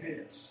causing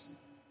this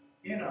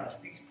in us?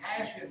 These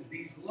passions,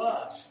 these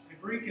lusts. The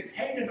Greek is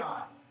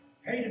hedonai,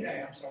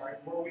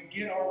 where we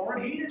get our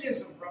word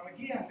hedonism from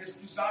again. This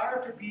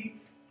desire to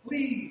be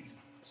pleased,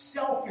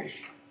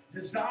 selfish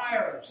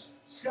desires,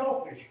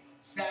 selfish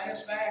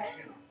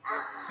satisfaction.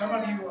 Some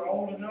of you are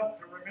old enough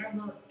to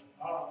remember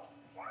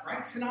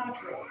Frank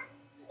Sinatra.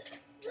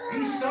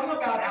 He sung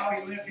about how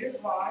he lived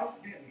his life,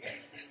 didn't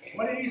he?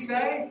 What did he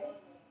say?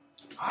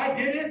 I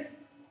did it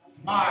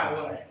my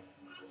way.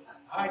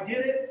 I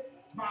did it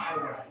my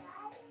way.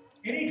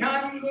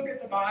 Anytime you look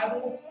at the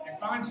Bible and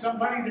find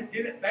somebody that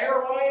did it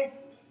their way,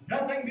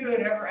 nothing good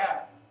ever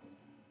happened.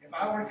 If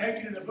I were to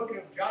take you to the book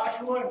of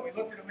Joshua and we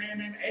looked at a man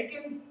named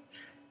Achan,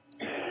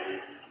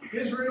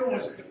 Israel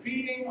was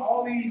defeating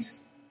all these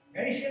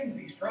nations,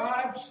 these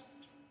tribes.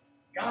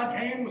 God's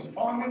hand was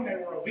upon them. They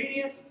were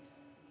obedient.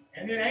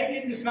 And then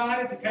Achan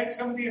decided to take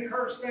some of the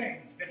accursed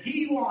things that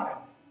he wanted.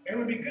 They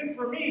would be good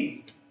for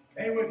me.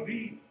 They would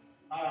be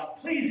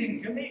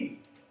pleasing to me.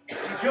 He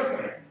took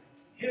them,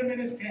 hid them in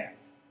his tent.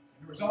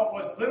 And the result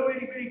was a little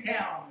itty-bitty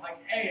town like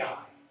Ai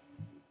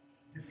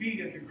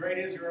defeated the great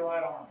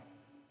Israelite army.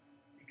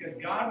 Because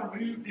God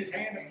removed his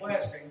hand of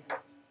blessing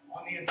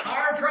on the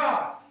entire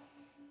tribe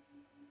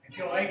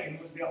until Achan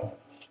was dealt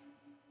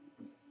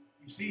with.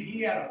 You see,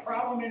 he had a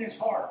problem in his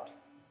heart,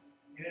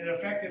 and it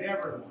affected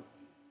everyone.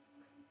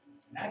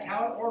 And that's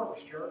how it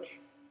works, church.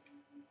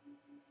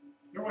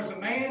 There was a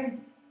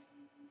man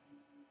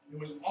who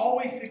was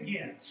always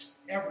against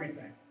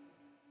everything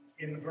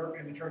in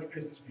the church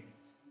business meetings.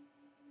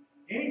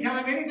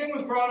 Anytime anything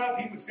was brought up,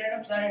 he would stand up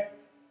and say,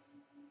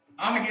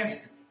 I'm against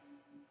it.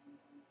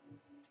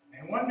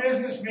 In one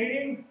business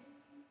meeting,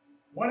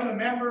 one of the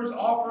members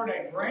offered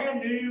a brand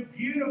new,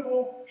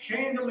 beautiful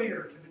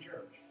chandelier to the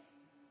church,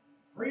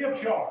 free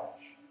of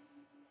charge.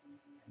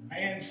 And the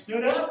man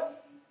stood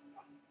up,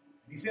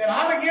 and he said,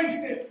 I'm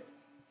against it.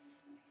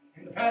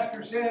 And the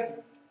pastor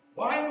said,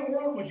 why in the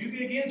world would you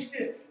be against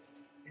it?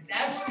 It's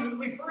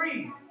absolutely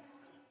free.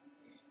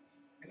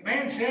 And the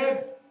man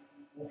said,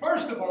 well,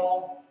 first of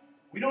all,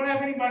 we don't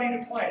have anybody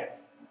to play it.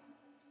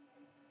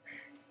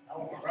 I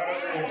went right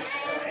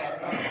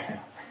over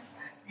there.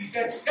 He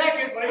said,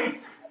 secondly,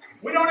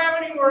 we don't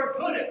have anywhere to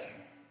put it.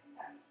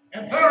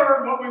 And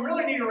third, what we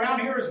really need around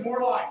here is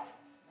more light.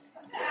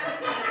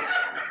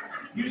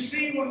 You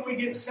see, when we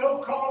get so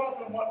caught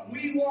up in what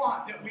we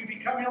want that we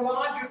become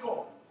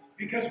illogical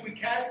because we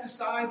cast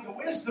aside the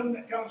wisdom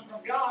that comes from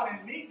God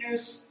in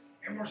meekness,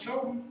 and we're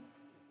so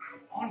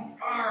on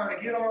fire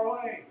to get our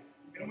way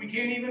that we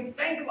can't even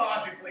think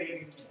logically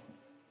anymore.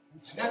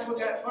 And that's what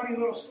that funny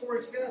little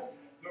story says.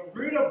 The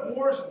root of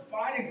wars and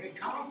fightings and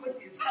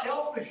conflict is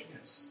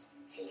selfishness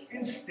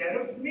instead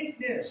of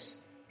meekness.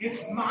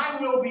 It's my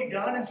will be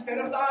done instead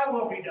of thy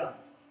will be done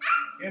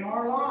in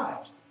our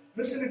lives.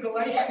 Listen to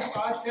Galatians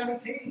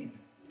 5:17.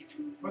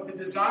 But the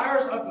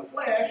desires of the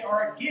flesh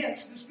are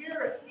against the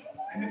Spirit,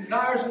 and the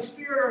desires of the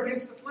Spirit are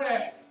against the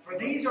flesh, for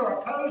these are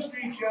opposed to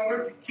each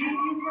other to keep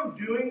you from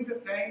doing the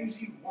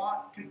things you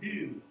want to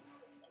do.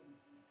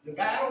 The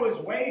battle is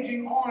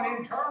waging on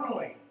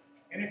internally,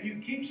 and if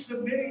you keep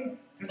submitting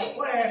to the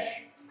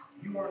flesh,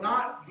 you are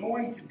not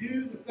going to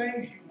do the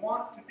things you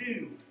want to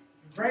do.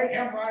 The great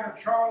hymn writer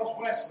Charles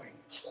Wesley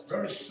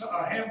wrote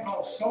a hymn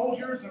called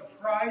Soldiers of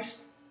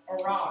Christ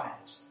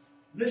Arise.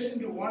 Listen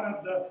to one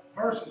of the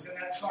verses in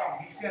that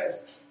song. He says,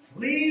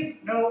 leave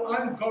no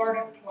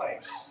unguarded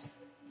place,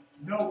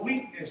 no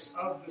weakness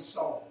of the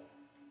soul.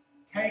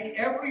 Take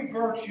every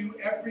virtue,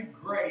 every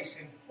grace,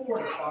 and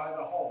fortify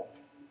the whole.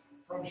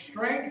 From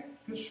strength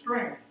to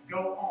strength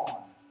go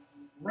on.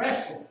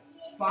 Wrestle,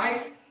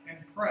 fight, and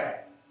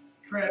pray.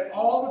 Tread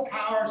all the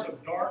powers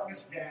of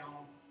darkness down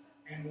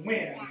and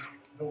win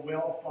the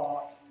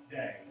well-fought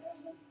day.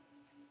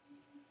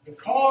 The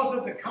cause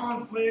of the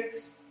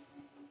conflicts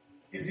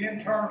is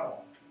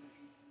internal,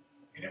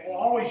 and it will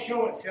always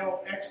show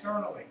itself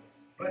externally.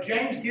 But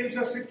James gives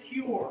us a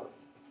cure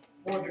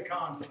for the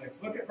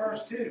conflicts. Look at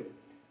verse 2.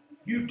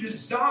 You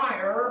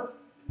desire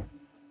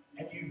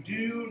and you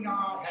do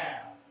not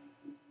have.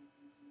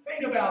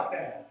 Think about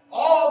that.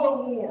 All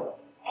the war,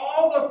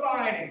 all the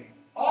fighting,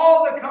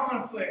 all the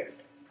conflicts,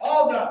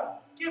 all the,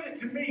 give it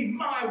to me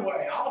my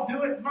way. I'll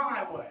do it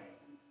my way.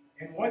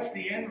 And what's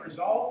the end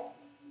result?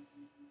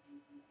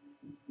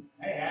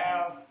 They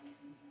have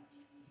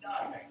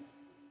nothing.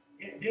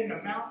 It didn't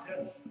amount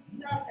to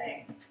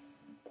nothing.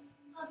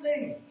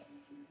 Nothing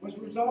was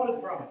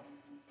resulted from it.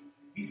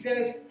 He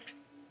says,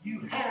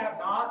 you have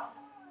not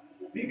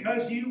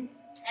because you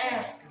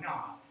ask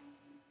not.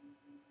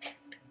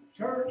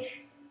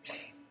 Church,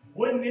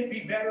 wouldn't it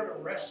be better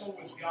to wrestle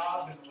with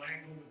God than to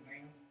wrangle with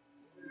man?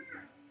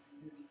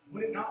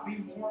 Would it not be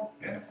more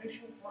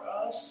beneficial for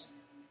us?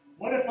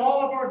 What if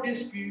all of our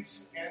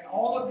disputes and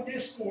all of the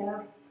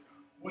discord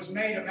was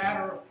made a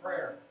matter of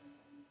prayer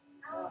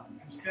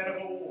instead of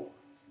a war?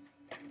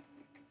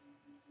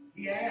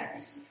 He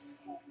asks,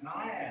 and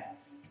I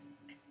ask,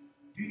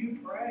 do you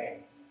pray?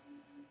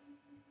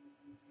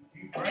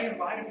 Do you pray in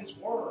light of His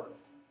Word?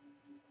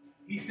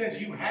 He says,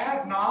 you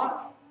have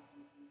not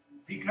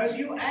because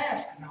you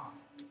ask not.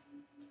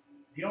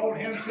 The old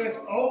hymn says,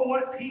 oh,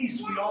 what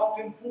peace we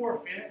often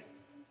forfeit.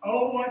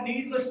 Oh, what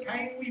needless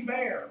pain we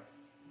bear.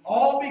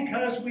 All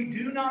because we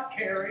do not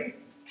carry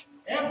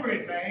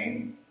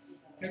everything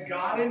to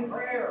God in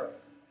prayer.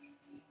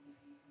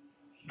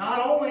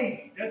 Not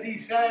only does he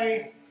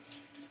say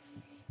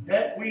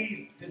that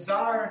we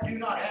desire and do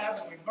not have,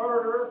 and we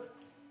murder,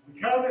 we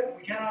covet and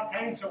we cannot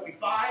obtain, so we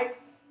fight,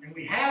 and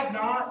we have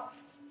not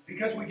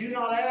because we do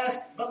not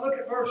ask. But look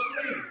at verse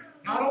 3.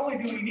 Not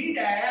only do we need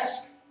to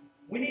ask,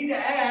 we need to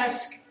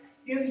ask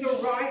in the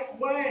right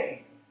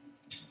way.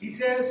 He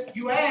says,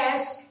 you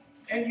ask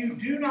and you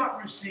do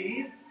not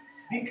receive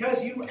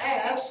because you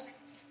ask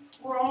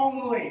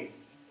wrongly,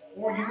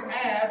 or you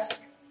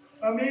ask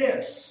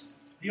amiss.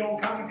 The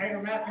old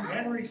commentator Matthew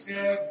Henry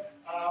said,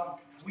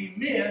 we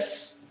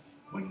miss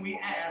when we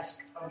ask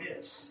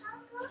amiss.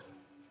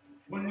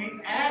 When we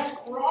ask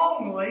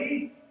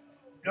wrongly,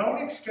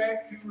 don't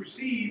expect to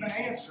receive an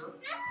answer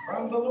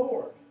from the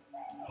Lord.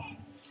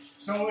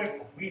 So if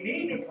we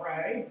need to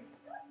pray,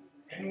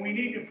 and we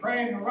need to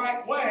pray in the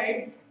right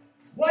way,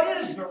 what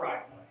is the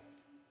right way?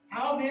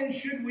 How then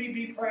should we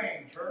be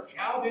praying, church?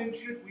 How then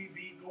should we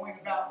be going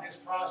about this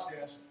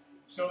process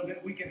so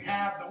that we can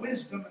have the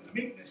wisdom and the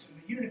meekness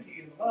and the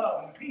unity and the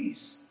love and the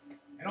peace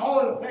and all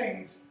of the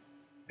things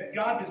that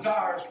God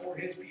desires for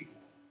His people?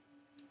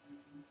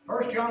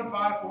 1 John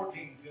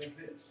 5:14 says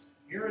this.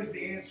 Here is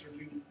the answer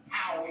to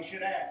how we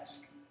should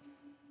ask.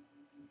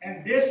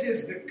 And this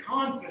is the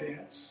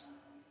confidence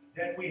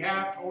that we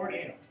have toward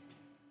Him,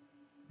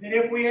 that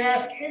if we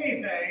ask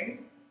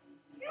anything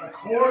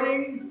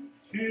according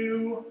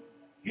to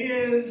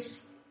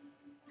His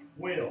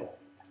will,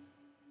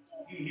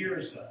 He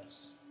hears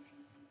us.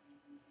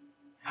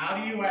 How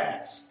do you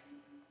ask?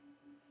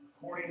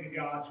 According to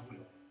God's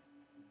will.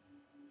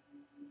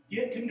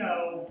 Get to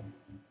know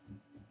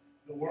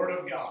the Word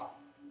of God,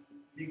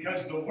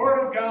 because the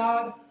Word of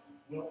God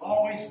will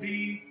always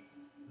be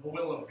the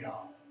will of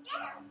God.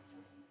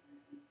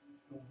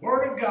 The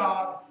Word of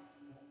God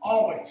will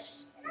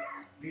always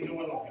be the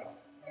will of God.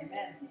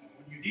 Amen.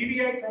 When you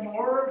deviate from the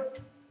Word,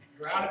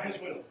 you're out of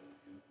His will.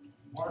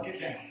 Mark it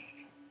down.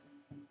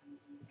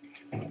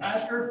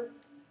 Pastor,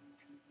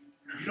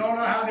 you don't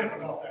know how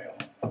difficult they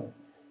are.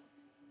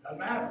 Doesn't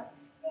matter.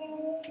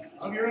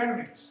 Love your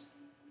enemies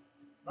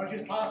as much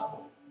as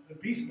possible. Be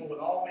peaceable with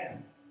all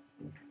men.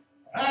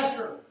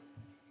 Pastor,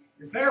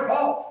 it's their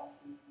fault.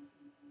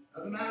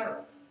 Doesn't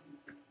matter.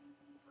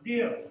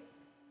 Forgive,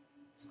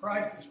 as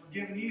Christ has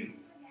forgiven you.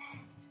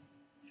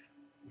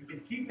 We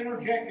can keep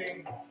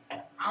interjecting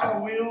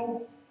our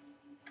will,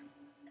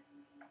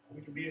 or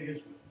we can be in His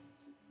will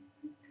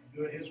and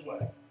do it His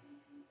way.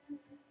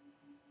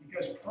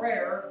 Because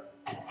prayer,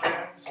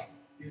 friends,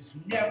 is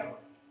never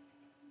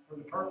for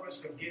the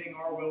purpose of getting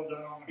our will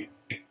done on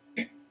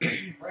earth.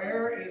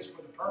 Prayer is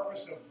for the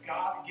purpose of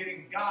God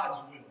getting God's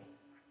will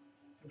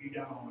to be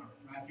done on earth.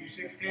 Matthew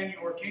 6:10,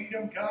 your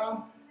kingdom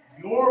come,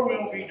 your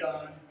will be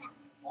done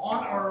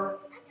on earth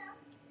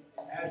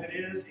as it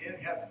is in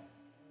heaven.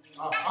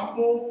 A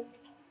humble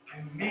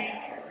and meek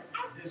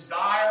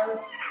desire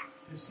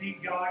to see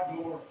God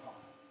glorified.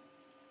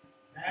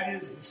 That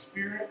is the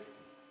spirit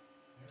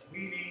that we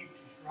need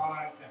to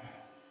strive to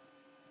have.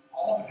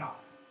 All the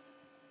time.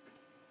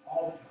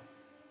 All the time.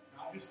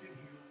 Not just in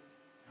here,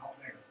 out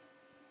there.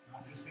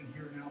 Not just in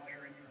here and out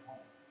there in your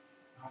home.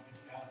 Not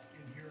just out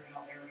in here and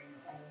out there in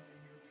your home, in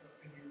your church,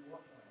 in your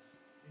workplace,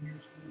 in your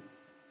school.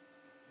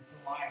 It's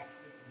a life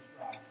that we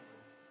strive for.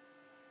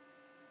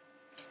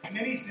 And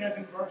then he says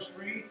in verse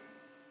 3,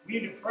 we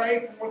need to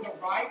pray for the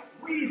right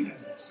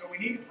reasons. So we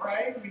need to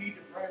pray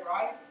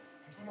right,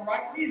 and for the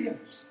right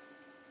reasons.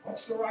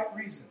 What's the right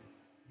reason?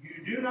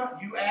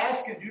 You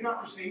ask and do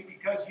not receive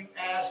because you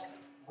ask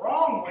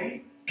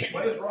wrongly.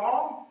 What is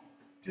wrong?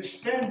 To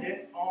spend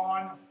it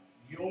on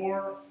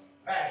your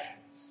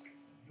passions,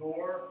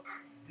 your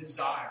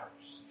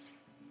desires.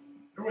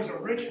 There was a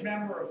rich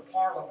member of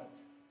Parliament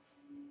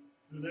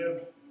who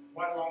lived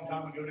quite a long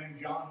time ago named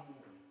John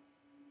Ward.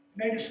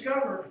 And they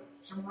discovered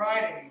some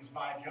writings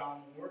by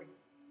John Ward.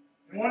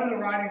 And one of the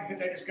writings that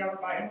they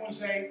discovered by him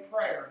was a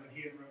prayer that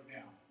he had wrote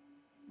down.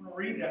 I'm going to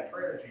read that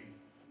prayer to you.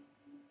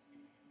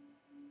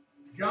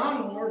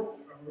 John Ward,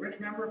 a rich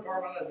member of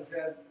Parliament, as I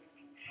said,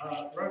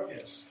 wrote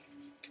this.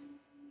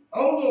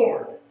 O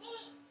Lord,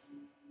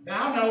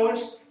 thou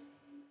knowest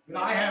that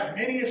I have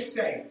many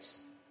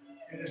estates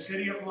in the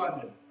city of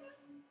London.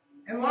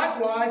 And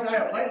likewise I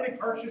have lately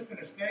purchased an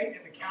estate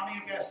in the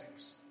county of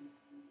Essex.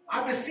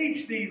 I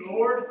beseech thee,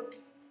 Lord,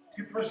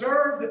 to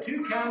preserve the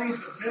two counties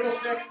of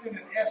Middlesex and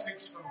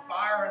Essex from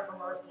fire and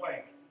from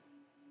earthquake.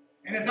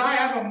 And as I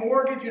have a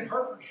mortgage in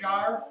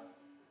Hertfordshire,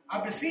 I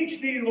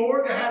beseech thee,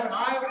 Lord, to have an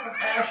eye of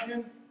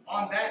compassion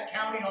on that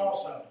county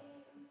also.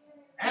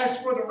 As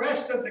for the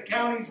rest of the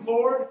counties,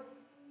 Lord,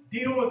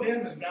 deal with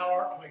them as thou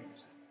art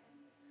pleased.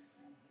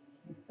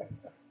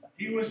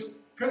 He was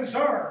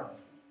concerned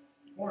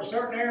for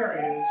certain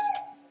areas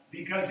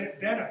because it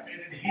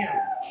benefited him.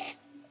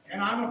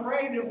 And I'm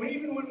afraid that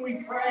even when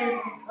we pray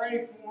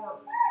for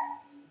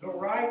the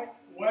right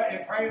way,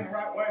 and pray in the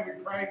right way,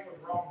 we pray for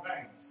the wrong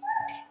things.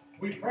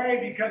 We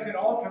pray because it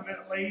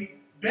ultimately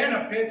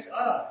benefits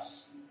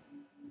us.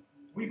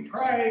 We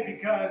pray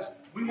because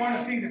we want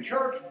to see the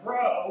church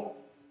grow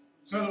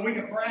so that we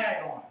can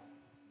brag on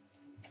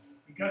it.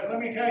 Because let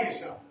me tell you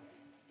something.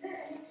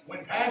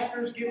 When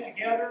pastors get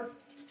together,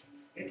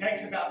 it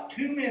takes about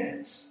 2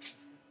 minutes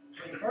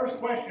for the first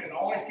question that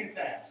always gets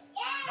asked.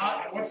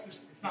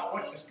 It's not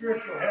what's the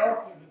spiritual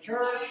health of the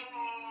church,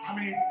 how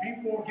many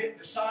people are getting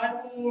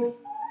discipled,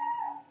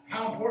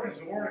 how important is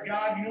the Word of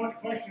God. You know what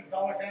the question is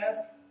always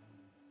asked?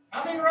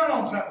 How many run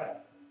on Sunday?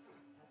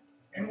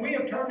 And we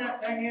have turned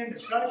that thing into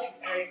such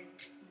a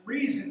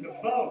reason to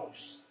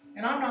boast.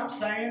 And I'm not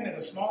saying that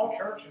a small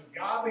church is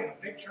godly and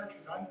a big church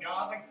is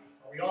ungodly,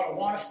 or we ought to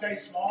want to stay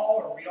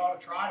small, or we ought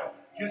to try to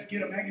just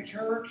get a mega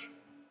church.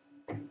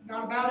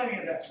 Not about any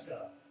of that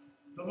stuff.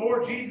 The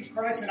Lord Jesus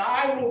Christ said,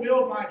 I will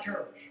build my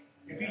church.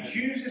 If He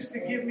chooses to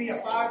give me a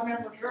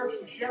 5-member church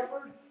to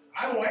shepherd,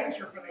 I will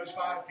answer for those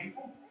 5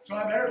 people, so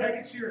I better take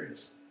it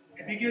serious.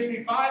 If He gives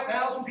me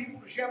 5,000 people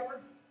to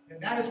shepherd, then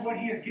that is what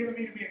He has given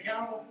me to be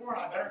accountable for,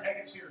 and I better take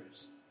it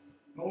serious.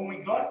 But when we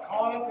got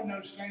caught up in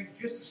those things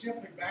just to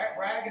simply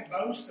brag and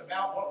boast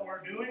about what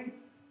we're doing,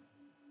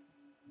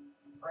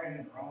 we're praying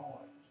in the wrong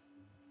way.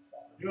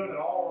 We're doing it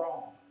all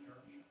wrong,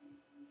 church.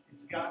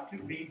 It's got to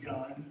be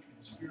done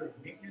in a spirit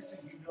of meekness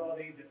and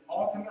humility that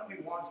ultimately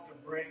wants to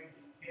bring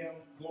Him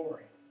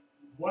glory.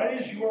 What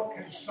is your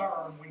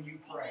concern when you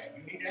pray?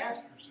 You need to ask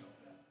yourself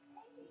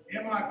that.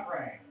 Am I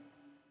praying?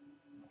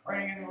 Am I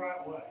praying in the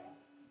right way?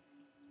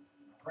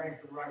 Am I praying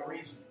for the right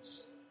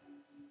reasons?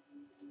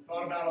 I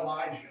thought about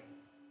Elijah.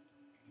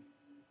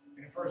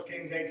 In 1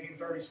 Kings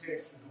 18:36,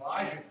 as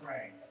Elijah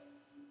prayed,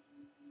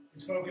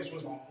 his focus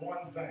was on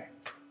one thing.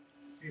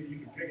 See if you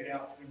can pick it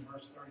out in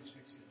verse 36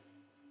 here.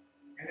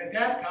 And at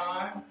that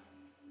time,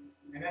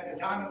 and at the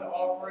time of the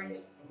offering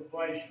of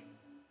oblation,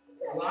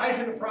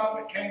 Elijah the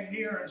prophet came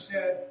near and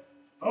said,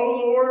 O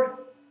Lord,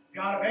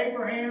 God of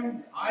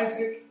Abraham,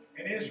 Isaac,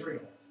 and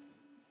Israel,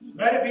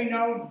 let it be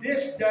known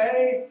this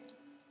day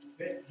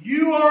that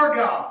you are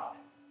God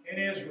in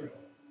Israel,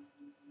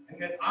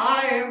 and that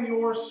I am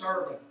your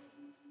servant,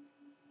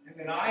 and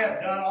that I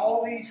have done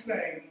all these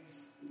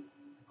things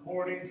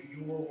according to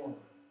your word.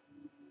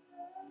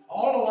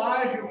 All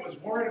Elijah was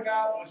worried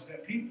about was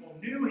that people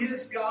knew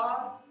his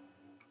God,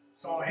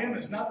 saw him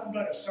as nothing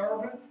but a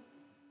servant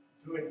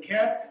who had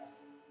kept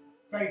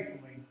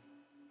faithfully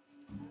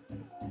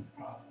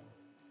God's word.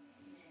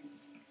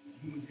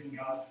 He was in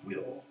God's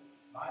will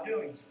by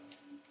doing so.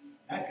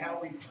 That's how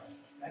we pray.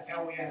 That's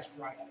how we ask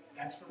rightly.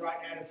 That's the right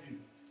attitude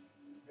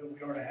that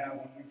we are to have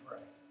when we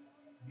pray.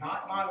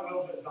 Not my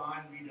will, but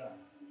thine be done.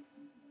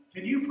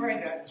 Can you pray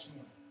that this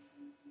morning?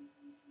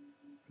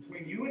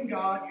 Between you and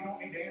God, you don't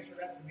need to answer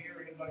that to me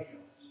or anybody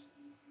else.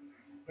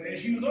 But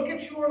as you look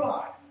at your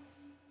life,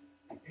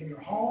 in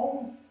your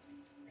home,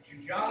 at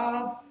your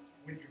job,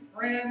 with your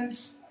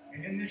friends,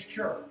 and in this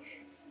church,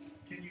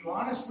 can you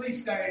honestly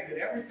say that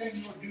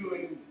everything you're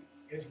doing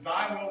is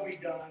thy will be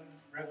done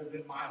rather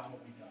than my will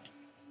be done?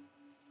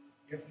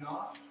 If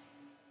not,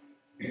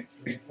 there's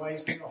a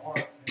place in your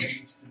heart that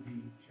needs to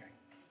be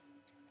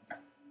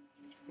changed.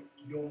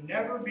 You'll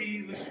never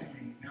be, listen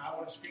to me, now I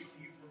want to speak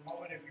to you for a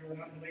moment if you're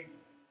an unbeliever.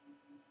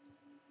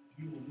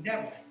 You will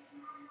never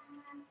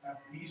have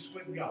peace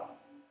with God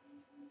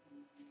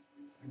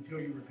until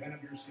you repent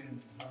of your sins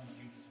and turn to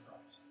Jesus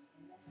Christ.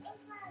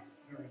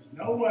 There is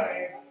no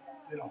way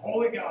that a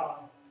holy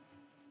God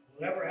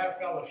will ever have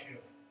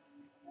fellowship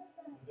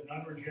with an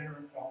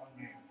unregenerate fallen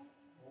man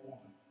or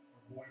woman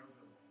or boy or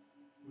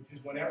girl, which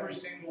is what every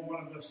single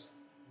one of us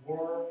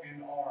were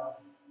and are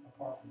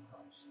apart from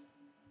Christ.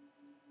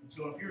 And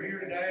so if you're here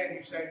today and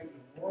you say,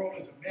 the world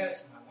is a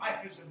mess, my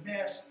life is a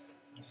mess,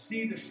 I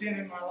see the sin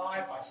in my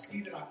life, I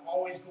see that I'm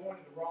always going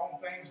to the wrong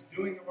things,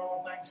 doing the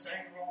wrong things,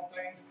 saying the wrong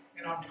things,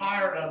 and I'm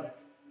tired of it.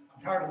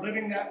 I'm tired of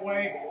living that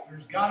way.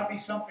 There's got to be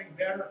something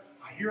better.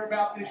 I hear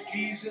about this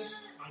Jesus.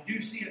 I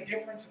do see a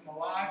difference in the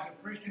lives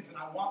of Christians, and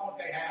I want what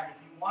they have. If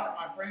you want it,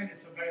 my friend,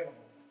 it's available.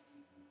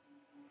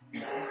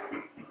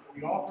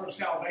 The offer of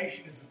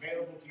salvation is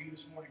available to you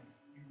this morning.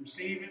 You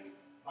receive it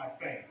by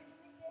faith.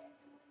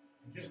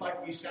 And just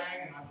like we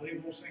sang, and I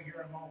believe we'll sing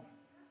here in a moment,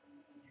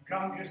 you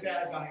come just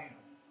as I am.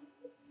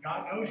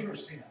 God knows your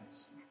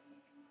sins.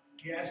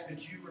 He asks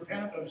that you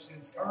repent of those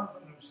sins, turn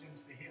from those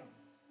sins to Him.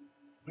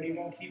 But He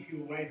won't keep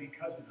you away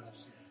because of those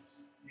sins.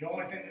 The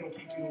only thing that will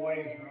keep you away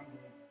is your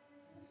unbelief.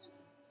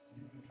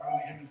 You can turn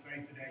to Him in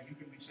faith today. You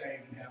can be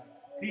saved and have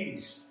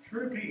peace,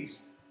 true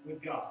peace with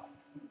God.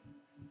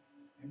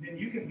 And then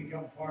you can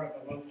become part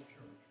of a local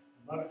church.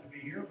 I'd love it to be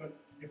here, but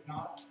if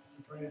not,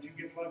 we pray that you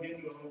get plugged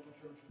into a local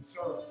church and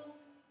serve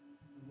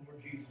the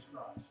Lord Jesus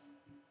Christ.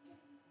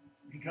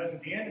 Because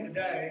at the end of the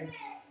day,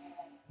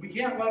 we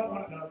can't love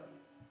one another.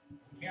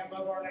 We can't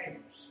love our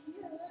neighbors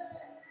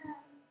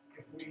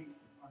if we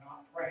are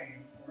not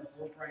praying or if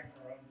we're praying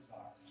for our own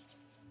desires.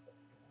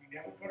 If we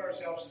never put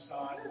ourselves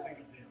aside and think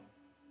of them,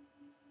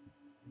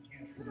 we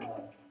can't truly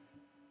love them.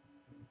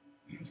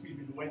 Excuse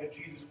me, the way that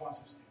Jesus wants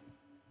us to.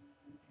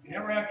 You can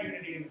never have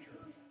unity in the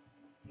church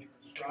when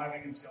we're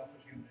striving in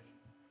selfish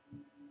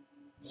ambition.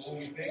 But when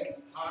we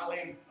think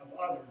highly of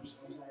others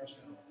over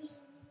ourselves,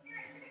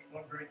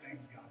 what great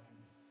things God can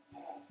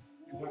do.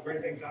 And what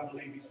great things I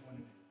believe He's going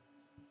to do.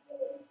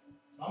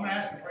 So I'm going to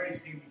ask the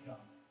praise team to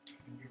come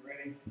and get ready.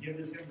 they give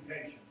this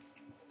invitation.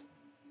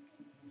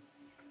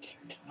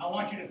 I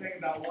want you to think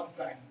about one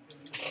thing.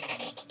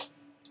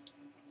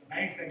 The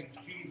main thing is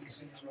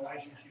Jesus and your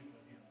relationship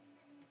with Him.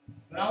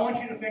 But I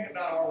want you to think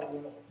about our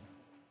world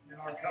and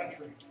our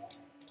country.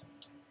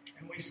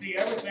 And we see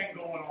everything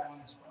going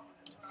on.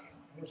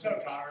 We're so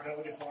tired of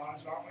it, if we're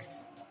honest, aren't we?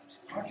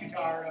 Aren't you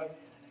tired of it?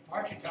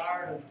 Aren't you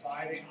tired of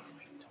fighting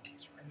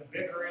and the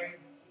bickering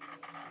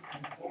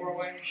and the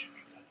quarreling?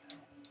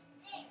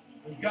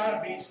 There's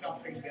got to be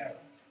something better.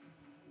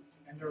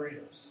 And there is.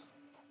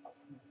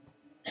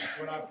 That's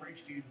what I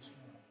preached to you this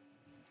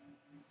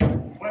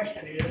morning. The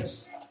question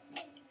is,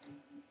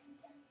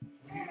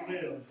 will you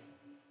live,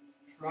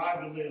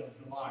 strive to live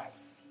the life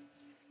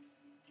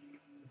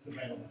that's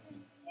available?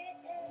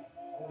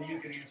 Only you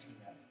can answer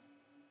that.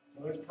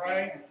 So let's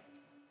pray.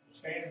 We'll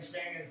stand and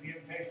sing as the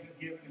invitation is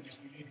given. And if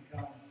you need to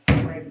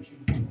come, pray that you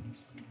will.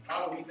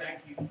 Father, we thank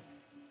you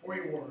for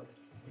your word.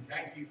 We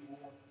thank you for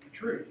the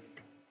truth.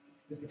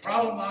 That the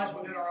problem lies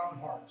within our own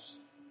hearts.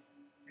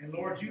 And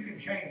Lord, you can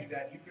change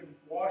that. You can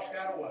wash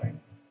that away.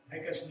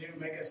 Make us new,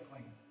 make us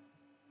clean.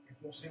 If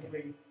we'll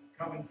simply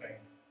come in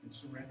faith and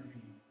surrender to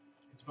you.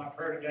 It's my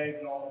prayer today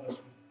that all of us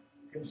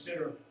would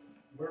consider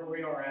where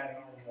we are at in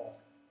our walk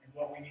and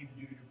what we need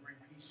to do to bring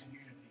peace and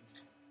unity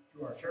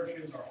to our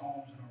churches, our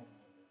homes, and our world.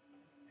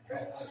 And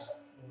help us,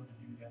 Lord,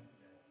 to do that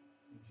today.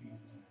 In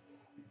Jesus'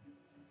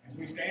 name. As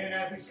we stand and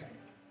as we sing,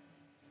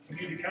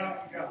 you need to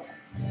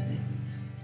come.